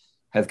that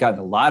has gotten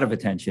a lot of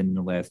attention in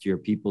the last year,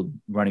 people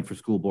running for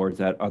school boards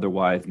that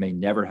otherwise may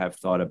never have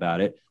thought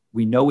about it.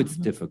 We know it's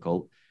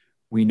difficult.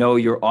 We know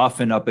you're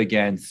often up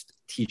against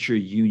teacher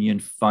union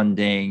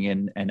funding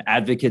and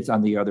advocates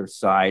on the other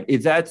side.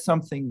 Is that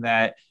something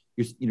that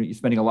you're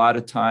spending a lot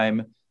of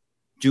time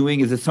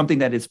doing? Is it something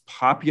that is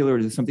popular?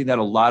 Is it something that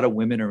a lot of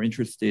women are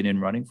interested in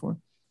running for?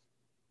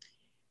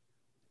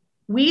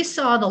 We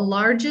saw the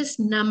largest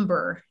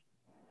number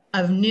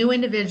of new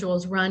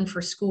individuals run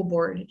for school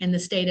board in the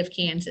state of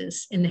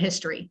Kansas in the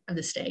history of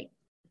the state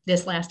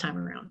this last time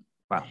around.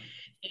 Wow.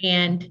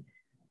 And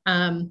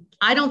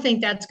I don't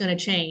think that's going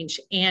to change.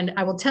 And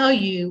I will tell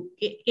you,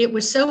 it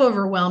was so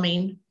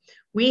overwhelming.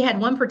 We had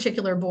one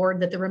particular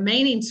board that the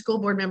remaining school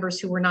board members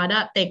who were not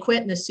up, they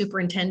quit and the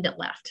superintendent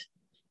left.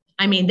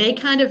 I mean, they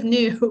kind of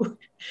knew.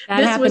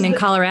 That happened in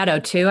Colorado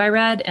too, I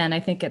read, and I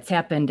think it's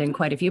happened in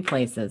quite a few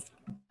places.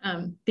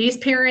 These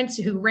parents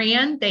who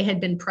ran, they had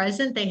been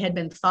present, they had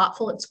been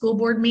thoughtful at school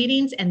board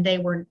meetings, and they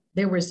were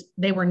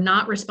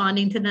not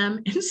responding to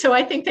them. And so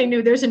I think they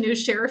knew there's a new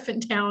sheriff in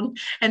town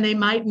and they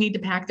might need to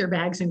pack their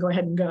bags and go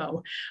ahead and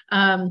go.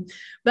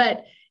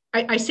 But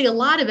I see a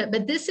lot of it,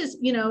 but this is,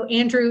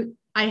 Andrew,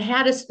 I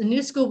had a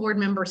new school board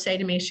member say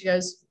to me, she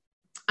goes,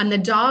 "I'm the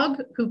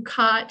dog who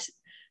caught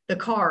the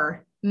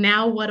car.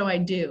 Now what do I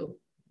do?"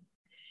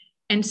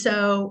 And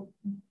so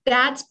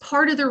that's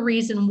part of the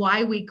reason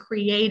why we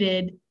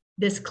created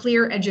this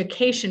CLEAR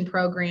education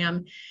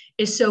program,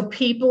 is so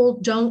people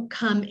don't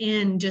come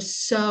in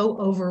just so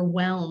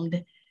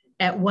overwhelmed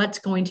at what's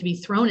going to be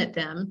thrown at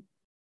them.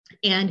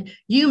 And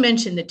you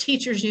mentioned the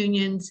teachers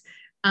unions.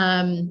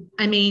 I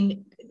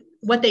mean,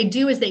 what they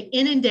do is they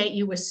inundate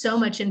you with so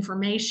much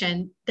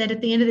information that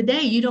at the end of the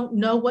day, you don't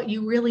know what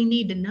you really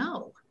need to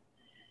know.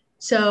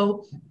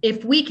 So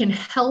if we can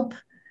help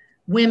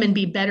women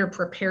be better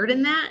prepared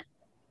in that,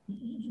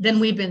 then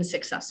we've been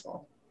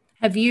successful.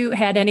 Have you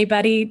had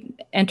anybody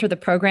enter the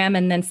program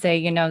and then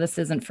say, this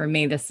isn't for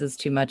me, this is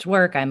too much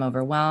work, I'm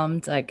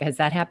overwhelmed? Like, has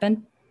that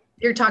happened?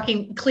 You're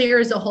talking CLEAR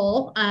as a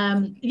whole?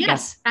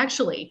 Yes,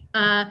 actually.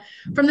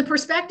 From the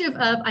perspective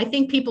of, I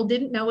think people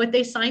didn't know what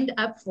they signed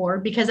up for,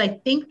 because I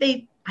think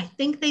they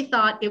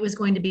thought it was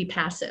going to be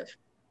passive.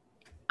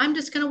 I'm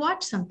just going to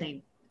watch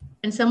something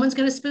and someone's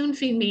going to spoon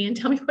feed me and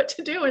tell me what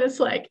to do. And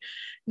it's like,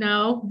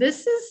 no,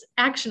 this is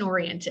action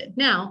oriented.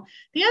 Now,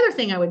 the other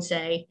thing I would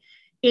say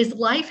is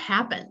life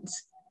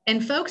happens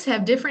and folks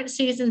have different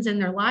seasons in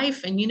their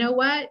life. And you know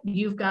what?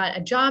 You've got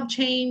a job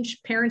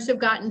change, parents have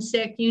gotten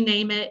sick, you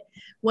name it.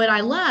 What I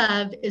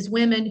love is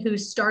women who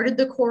started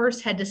the course,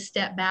 had to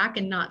step back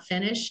and not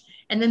finish.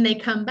 And then they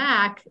come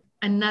back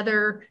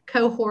another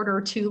cohort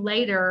or two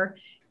later,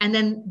 and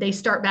then they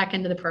start back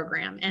into the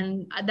program.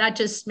 And that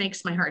just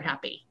makes my heart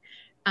happy.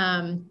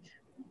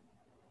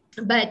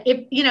 But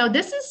if,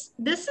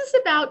 this is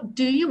about,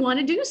 do you want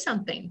to do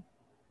something?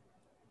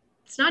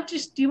 It's not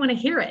just, do you want to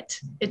hear it?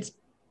 It's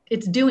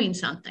doing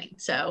something.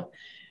 So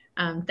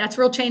that's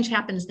real change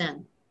happens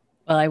then.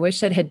 Well, I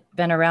wish it had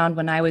been around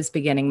when I was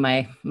beginning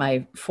my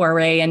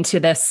foray into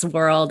this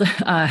world,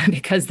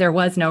 because there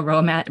was no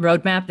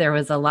roadmap. There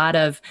was a lot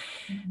of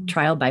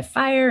trial by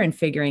fire and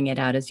figuring it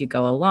out as you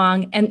go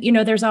along. And,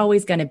 there's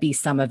always going to be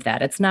some of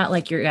that. It's not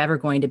like you're ever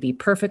going to be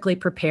perfectly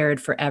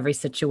prepared for every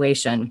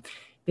situation,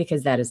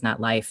 because that is not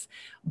life.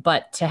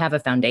 But to have a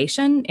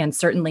foundation and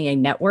certainly a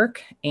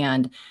network,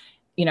 and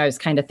I was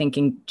kind of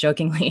thinking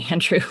jokingly,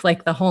 Andrew,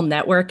 like the whole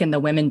network and the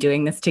women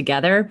doing this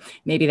together,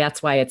 maybe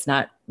that's why it's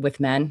not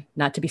with men,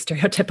 not to be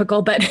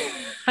stereotypical, but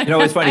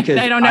it's funny because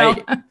I don't know.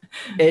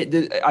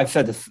 I've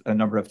said this a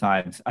number of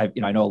times. I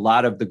know a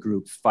lot of the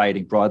groups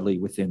fighting broadly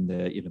within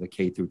the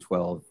K through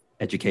 12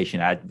 education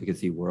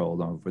advocacy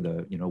world over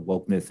the,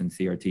 wokeness and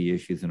CRT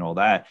issues and all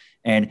that.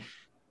 And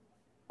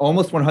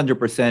almost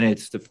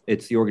 100%,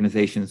 it's the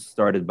organizations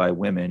started by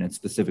women, and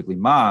specifically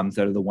moms,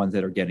 that are the ones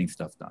that are getting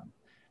stuff done.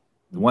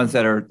 The ones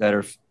that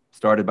are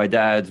started by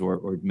dads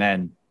or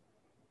men,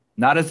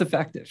 not as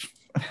effective.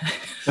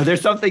 So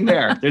there's something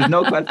there. There's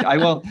no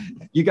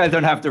question. You guys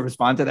don't have to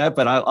respond to that,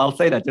 but I'll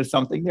say that there's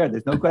something there.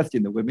 There's no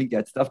question that women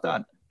get stuff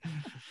done.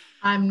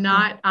 I'm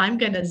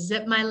going to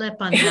zip my lip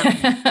on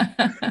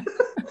that.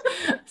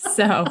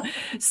 So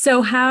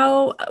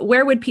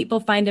where would people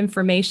find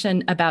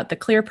information about the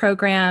CLEAR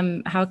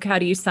program? How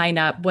do you sign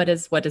up? What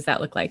does that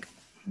look like?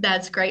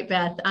 That's great,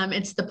 Beth.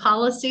 It's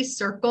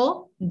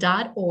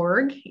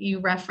thepolicycircle.org. You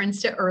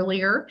referenced it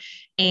earlier.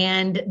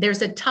 And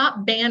there's a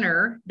top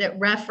banner that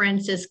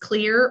references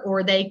CLEAR,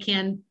 or they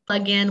can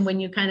plug in when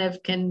you kind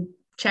of can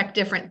check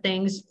different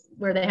things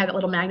where they have a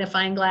little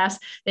magnifying glass.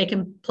 They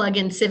can plug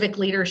in Civic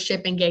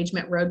Leadership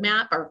Engagement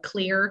Roadmap, or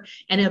CLEAR,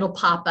 and it'll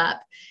pop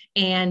up.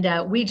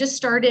 And we just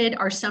started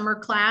our summer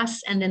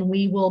class, and then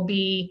we will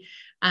be,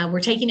 we're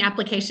taking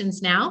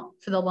applications now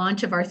for the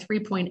launch of our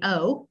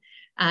 3.0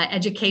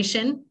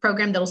 education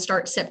program that'll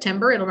start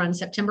September. It'll run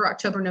September,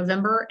 October,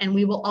 November, and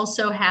we will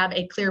also have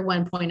a CLEAR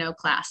 1.0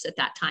 class at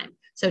that time.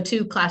 So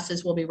 2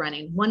 classes will be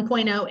running,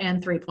 1.0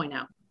 and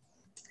 3.0.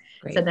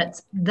 Great. So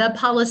that's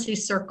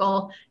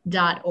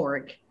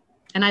thepolicycircle.org.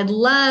 And I'd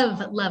love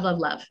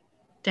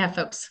to have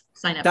folks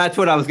sign up. That's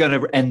what I was going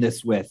to end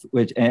this with,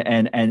 which,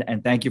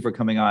 and thank you for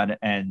coming on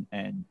and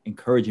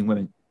encouraging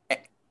women.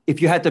 If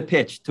you had to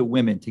pitch to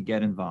women to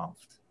get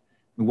involved,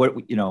 what,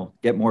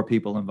 get more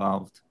people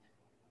involved,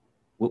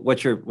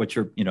 what's your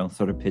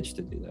sort of pitch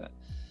to do that?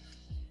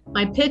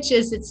 My pitch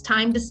is it's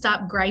time to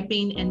stop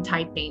griping and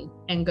typing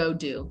and go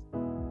do.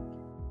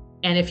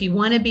 And if you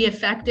want to be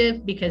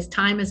effective, because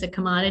time is a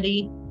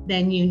commodity,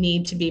 then you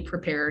need to be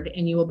prepared,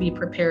 and you will be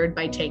prepared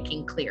by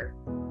taking CLEAR.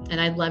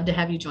 And I'd love to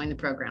have you join the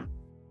program.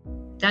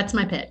 That's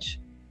my pitch.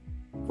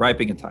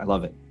 Griping and I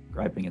love it.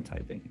 Griping and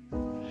typing.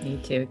 Me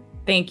too.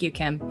 Thank you,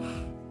 Kim.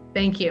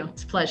 Thank you.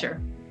 It's a pleasure.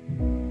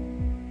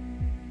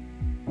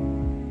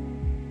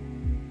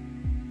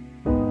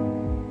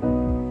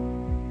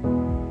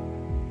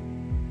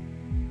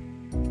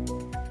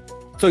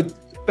 So,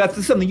 Beth, this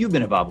is something you've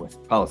been involved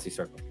with, Policy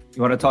Circle.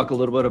 You want to talk a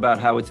little bit about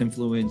how it's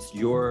influenced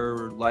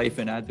your life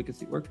and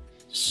advocacy work?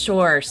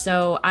 Sure.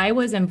 So I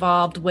was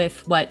involved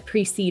with what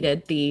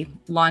preceded the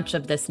launch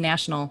of this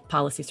national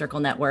Policy Circle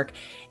network.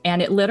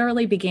 And it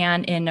literally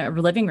began in a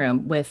living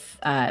room with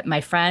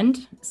my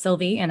friend,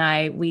 Sylvie, and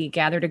I. We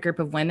gathered a group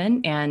of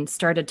women and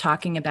started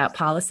talking about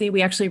policy.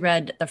 We actually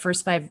read the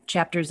first 5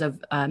 chapters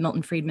of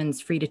Milton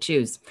Friedman's Free to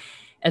Choose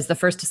as the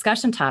first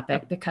discussion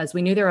topic, because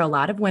we knew there were a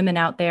lot of women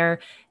out there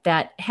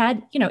that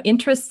had,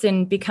 interests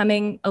in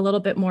becoming a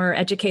little bit more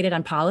educated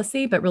on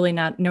policy, but really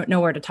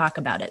nowhere to talk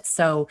about it.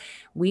 So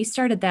we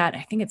started that,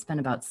 I think it's been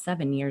about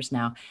 7 years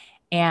now.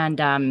 And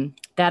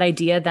that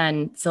idea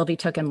then Sylvie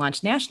took and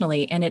launched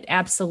nationally, and it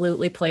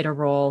absolutely played a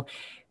role,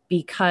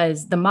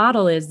 because the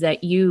model is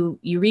that you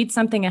read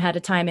something ahead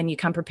of time and you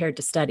come prepared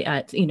to study,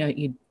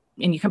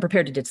 you come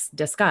prepared to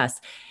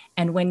discuss.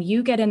 And when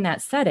you get in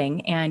that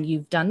setting and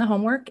you've done the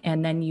homework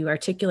and then you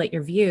articulate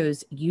your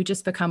views, you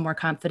just become more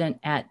confident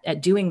at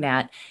doing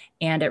that.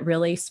 And it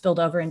really spilled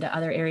over into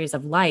other areas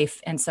of life.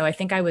 And so I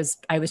think I was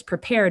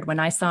prepared when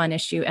I saw an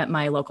issue at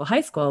my local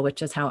high school,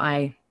 which is how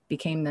I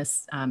became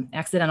this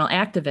accidental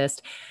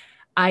activist.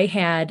 I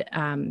had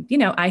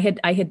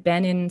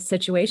been in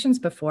situations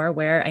before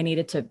where I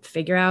needed to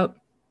figure out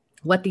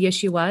what the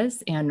issue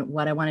was and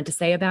what I wanted to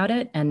say about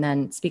it, and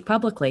then speak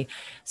publicly.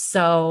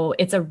 So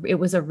it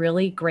was a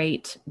really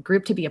great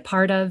group to be a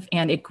part of,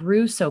 and it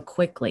grew so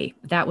quickly.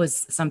 That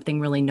was something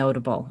really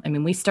notable. I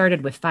mean, we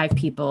started with 5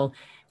 people.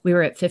 We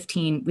were at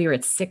 15, we were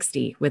at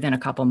 60 within a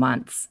couple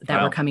months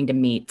that were coming to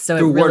meet. So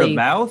through word of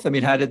mouth? I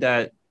mean, how did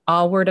that?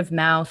 All word of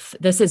mouth.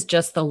 This is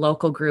just the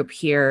local group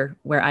here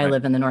where I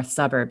live in the north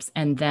suburbs.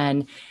 And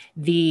then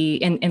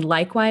and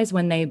likewise,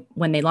 when they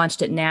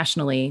launched it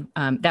nationally,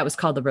 that was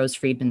called the Rose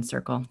Friedman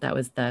Circle. That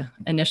was the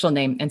initial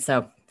name. And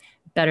so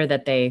better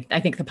that I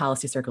think the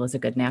Policy Circle is a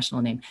good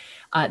national name.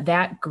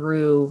 That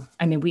grew.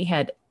 I mean, we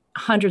had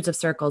hundreds of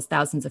circles,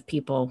 thousands of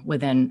people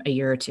within a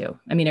year or two.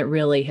 I mean, it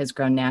really has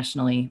grown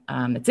nationally.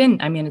 It's in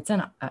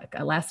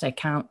last I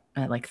count,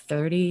 like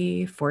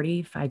 30,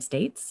 45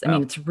 states. I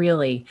mean, it's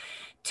really,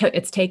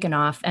 it's taken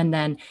off. And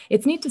then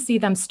it's neat to see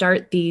them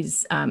start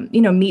these,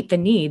 meet the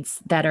needs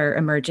that are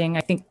emerging.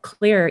 I think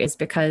CLEAR is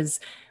because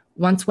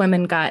once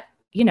women got,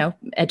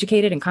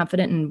 educated and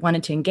confident and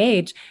wanted to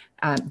engage,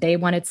 they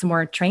wanted some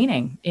more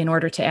training in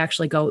order to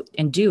actually go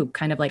and do,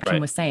 kind of like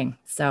Kim was saying.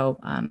 So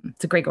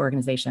it's a great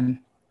organization.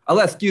 I'll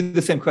ask you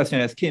the same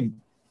question as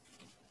Kim.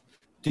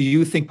 Do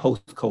you think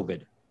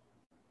post-COVID,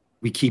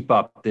 we keep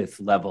up this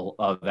level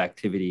of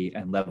activity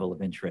and level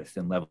of interest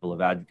and level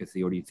of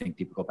advocacy, or do you think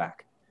people go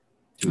back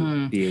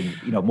to being,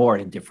 more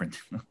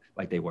indifferent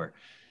like they were?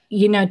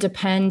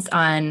 Depends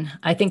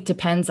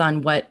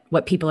on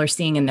what people are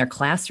seeing in their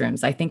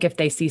classrooms. I think if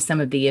they see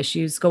some of the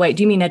issues go away.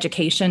 Do you mean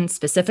education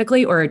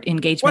specifically or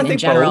engagement in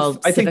general?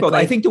 I think both.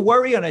 I think the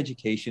worry on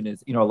education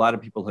is, a lot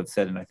of people have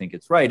said, and I think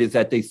it's right, is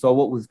that they saw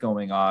what was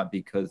going on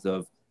because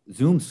of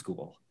Zoom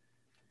school.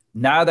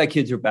 Now that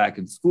kids are back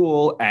in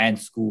school and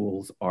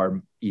schools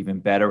are even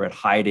better at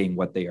hiding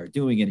what they are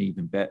doing and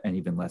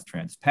even less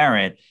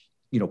transparent,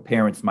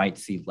 parents might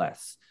see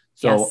less.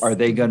 So Are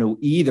they going to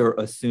either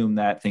assume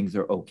that things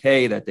are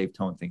okay, that they've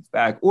toned things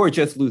back, or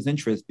just lose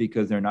interest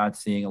because they're not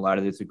seeing a lot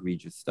of this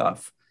egregious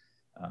stuff?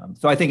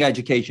 So I think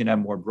education,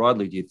 and more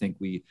broadly, do you think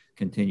we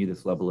continue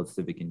this level of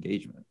civic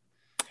engagement?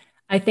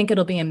 I think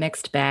it'll be a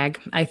mixed bag.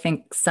 I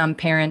think some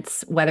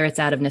parents, whether it's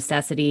out of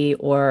necessity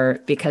or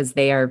because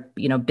they are,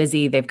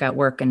 busy, they've got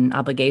work and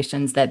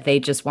obligations, that they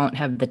just won't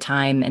have the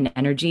time and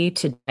energy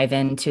to dive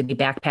into the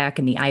backpack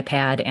and the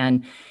iPad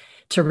and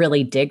to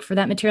really dig for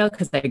that material.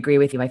 Because I agree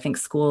with you. I think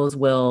schools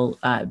will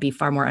be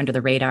far more under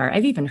the radar.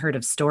 I've even heard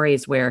of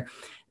stories where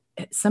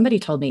somebody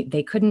told me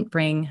they couldn't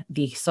bring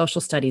the social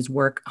studies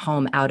work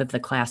home out of the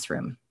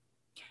classroom.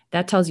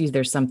 That tells you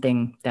there's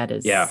something that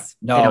is. Yeah,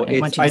 no,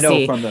 I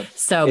know from the.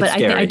 So, but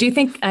I do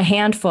think a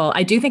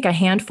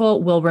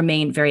handful will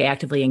remain very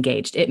actively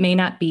engaged. It may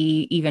not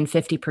be even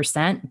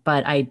 50%,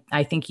 but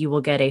I think you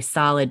will get a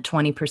solid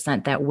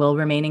 20% that will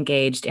remain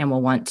engaged and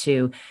will want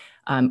to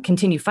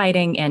continue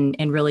fighting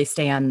and really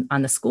stay on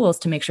the schools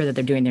to make sure that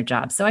they're doing their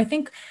job. So I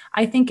think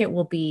it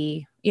will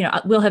be,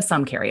 we'll have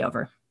some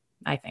carryover.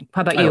 I think.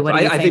 How about you? What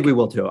do you think? I think we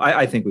will too.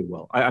 I think we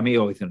will. I mean,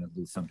 you're always going to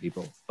lose some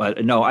people,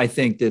 but no, I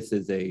think this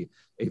is a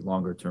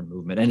longer term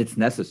movement, and it's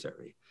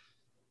necessary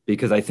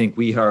because I think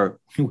we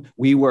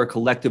were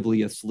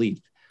collectively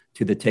asleep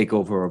to the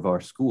takeover of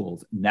our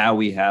schools. Now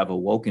we have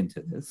awoken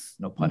to this,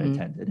 no pun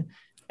intended,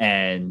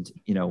 and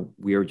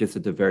we are just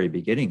at the very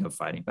beginning of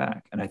fighting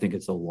back. And I think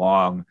it's a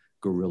long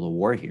guerrilla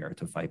war here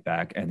to fight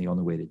back, and the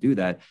only way to do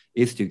that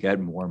is to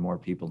get more and more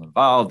people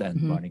involved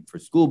and running for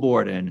school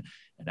board and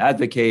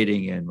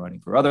advocating and running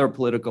for other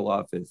political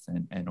office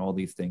and all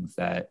these things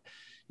that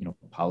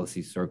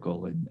Policy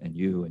Circle and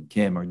you and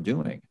Kim are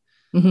doing.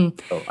 So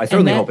I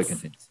certainly hope it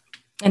continues.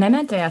 And I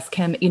meant to ask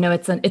him,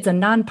 it's a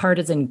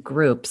nonpartisan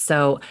group.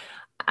 So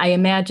I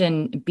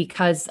imagine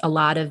because a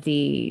lot of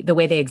the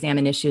way they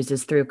examine issues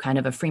is through kind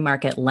of a free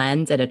market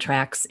lens, it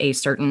attracts a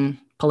certain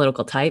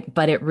political type,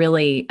 but it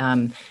really,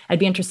 I'd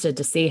be interested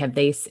to see, have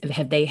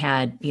they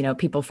had,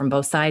 people from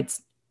both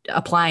sides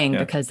applying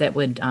because it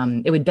would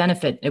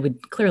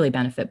clearly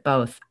benefit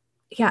both.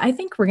 Yeah, I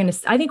think we're going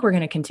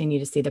to continue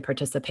to see the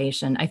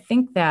participation. I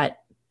think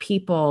that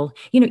people,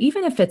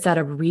 even if it's at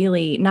a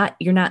really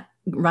you're not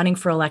running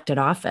for elected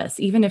office,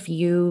 even if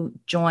you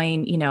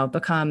join,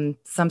 become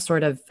some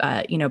sort of,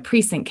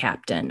 precinct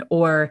captain,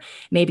 or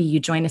maybe you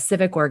join a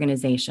civic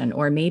organization,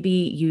 or maybe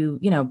you,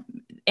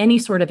 any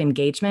sort of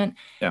engagement,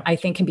 I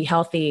think can be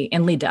healthy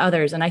and lead to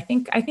others. And I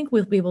think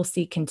we will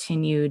see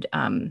continued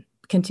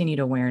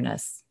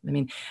awareness. I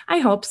mean, I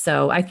hope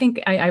so. I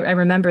think I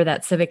remember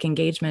that civic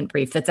engagement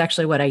brief. That's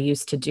actually what I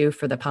used to do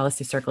for the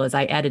Policy Circle, is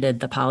I edited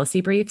the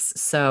policy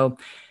briefs. So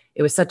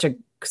it was such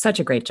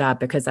a great job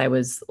because I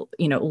was,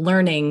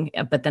 learning,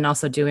 but then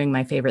also doing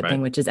my favorite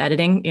thing, which is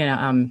editing,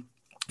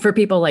 for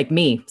people like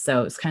me.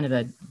 So it's kind of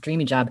a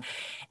dreamy job.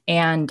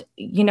 And,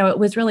 it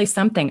was really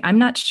something. I'm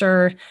not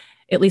sure,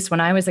 at least when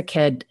I was a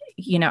kid,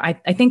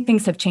 I think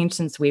things have changed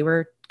since we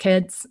were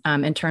kids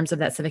in terms of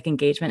that civic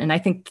engagement. And I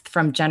think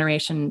from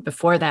generation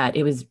before that,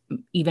 it was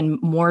even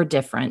more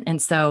different.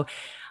 And so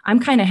I'm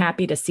kind of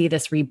happy to see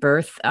this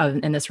rebirth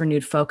and this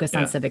renewed focus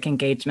on civic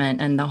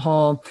engagement and the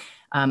whole,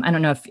 I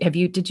don't know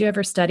did you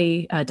ever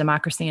study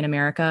Democracy in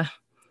America,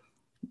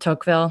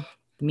 Tocqueville,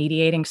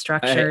 mediating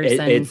structures?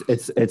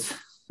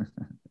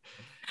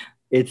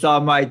 It's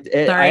on my,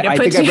 I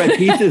think I've read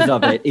pieces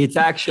of it. It's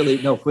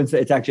actually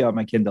on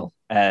my Kindle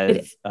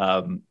as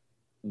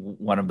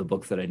one of the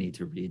books that I need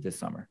to read this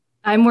summer.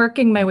 I'm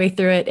working my way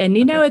through it. And,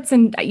 it's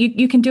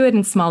you can do it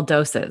in small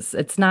doses.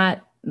 It's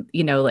not,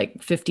 like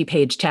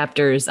 50-page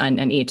chapters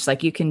on each,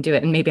 like you can do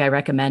it. And maybe I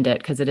recommend it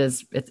because it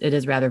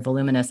is rather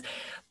voluminous.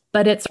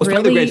 But it's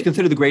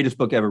considered the greatest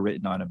book ever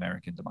written on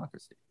American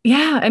democracy.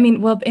 Yeah. I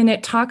mean, and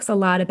it talks a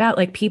lot about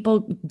like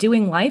people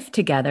doing life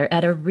together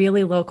at a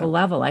really local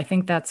level. I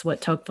think that's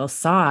what Tocqueville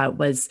saw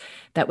was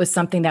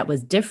something that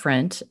was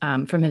different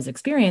from his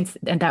experience.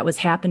 And that was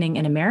happening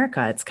in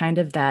America. It's kind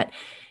of that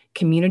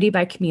community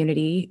by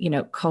community,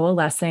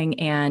 coalescing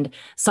and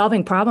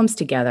solving problems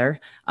together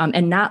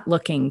and not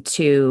looking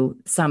to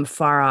some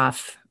far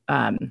off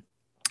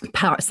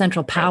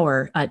central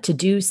power to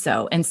do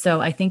so. And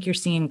so I think you're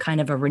seeing kind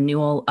of a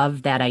renewal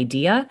of that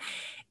idea.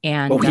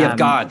 And we have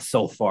gone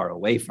so far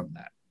away from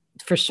that.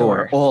 For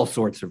sure. For all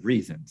sorts of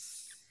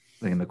reasons.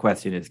 And the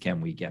question is, can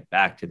we get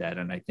back to that?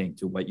 And I think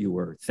to what you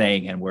were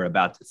saying and we're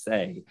about to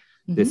say,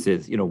 this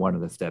is, one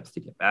of the steps to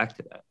get back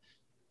to that.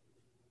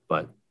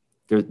 But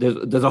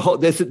there's a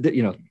whole,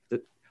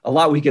 a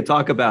lot we could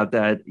talk about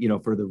that,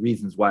 for the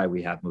reasons why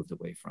we have moved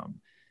away from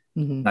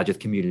not just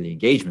community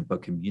engagement,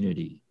 but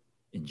community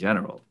in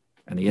general.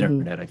 And the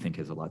internet, I think,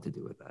 has a lot to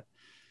do with that.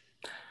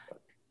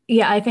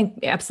 Yeah, I think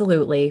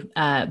absolutely.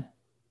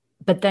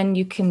 But then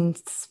you can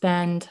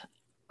spend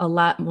a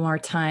lot more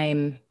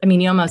time. I mean,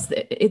 you almost,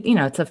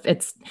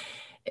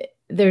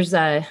 there's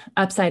a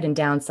upside and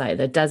downside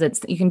that does it.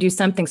 You can do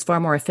some things far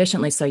more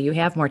efficiently. So you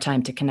have more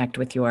time to connect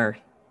with your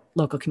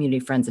local community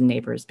friends and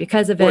neighbors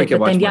because of it. You can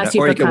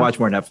watch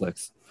more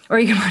Netflix. Or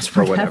you can watch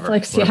more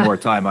Netflix, or more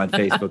time on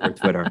Facebook or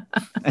Twitter.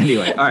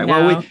 Anyway, all right.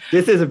 No. Well,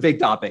 this is a big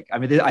topic. I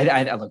mean,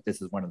 look,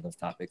 this is one of those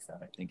topics that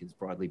I think is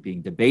broadly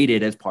being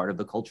debated as part of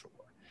the culture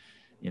war,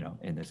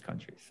 in this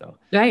country. So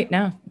right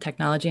now,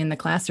 technology in the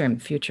classroom,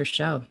 future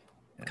show.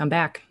 Come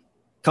back.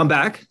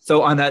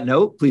 So on that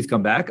note, please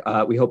come back.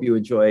 We hope you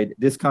enjoyed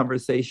this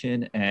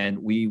conversation, and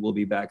we will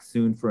be back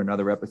soon for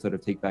another episode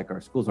of Take Back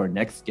Our Schools. Our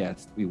next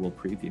guest we will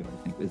preview,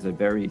 I think, is a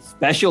very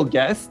special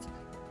guest.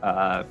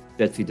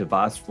 Betsy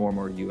DeVos,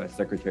 former U.S.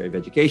 Secretary of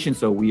Education.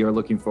 So we are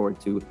looking forward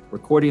to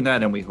recording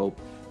that, and we hope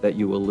that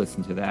you will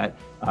listen to that.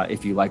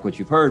 If you like what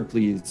you've heard,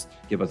 please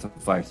give us a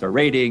 5-star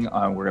rating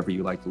on wherever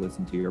you like to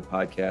listen to your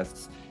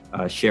podcasts.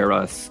 Share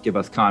us, give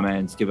us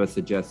comments, give us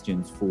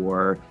suggestions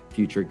for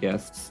future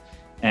guests.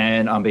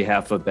 And on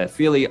behalf of Beth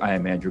Feely, I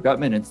am Andrew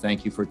Gutman, and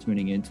thank you for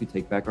tuning in to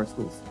Take Back Our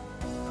Schools.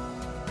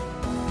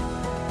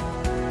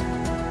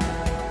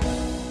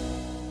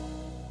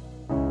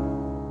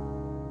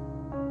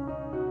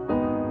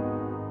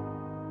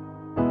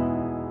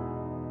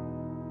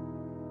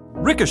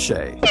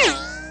 Ricochet.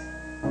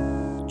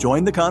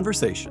 Join the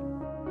conversation.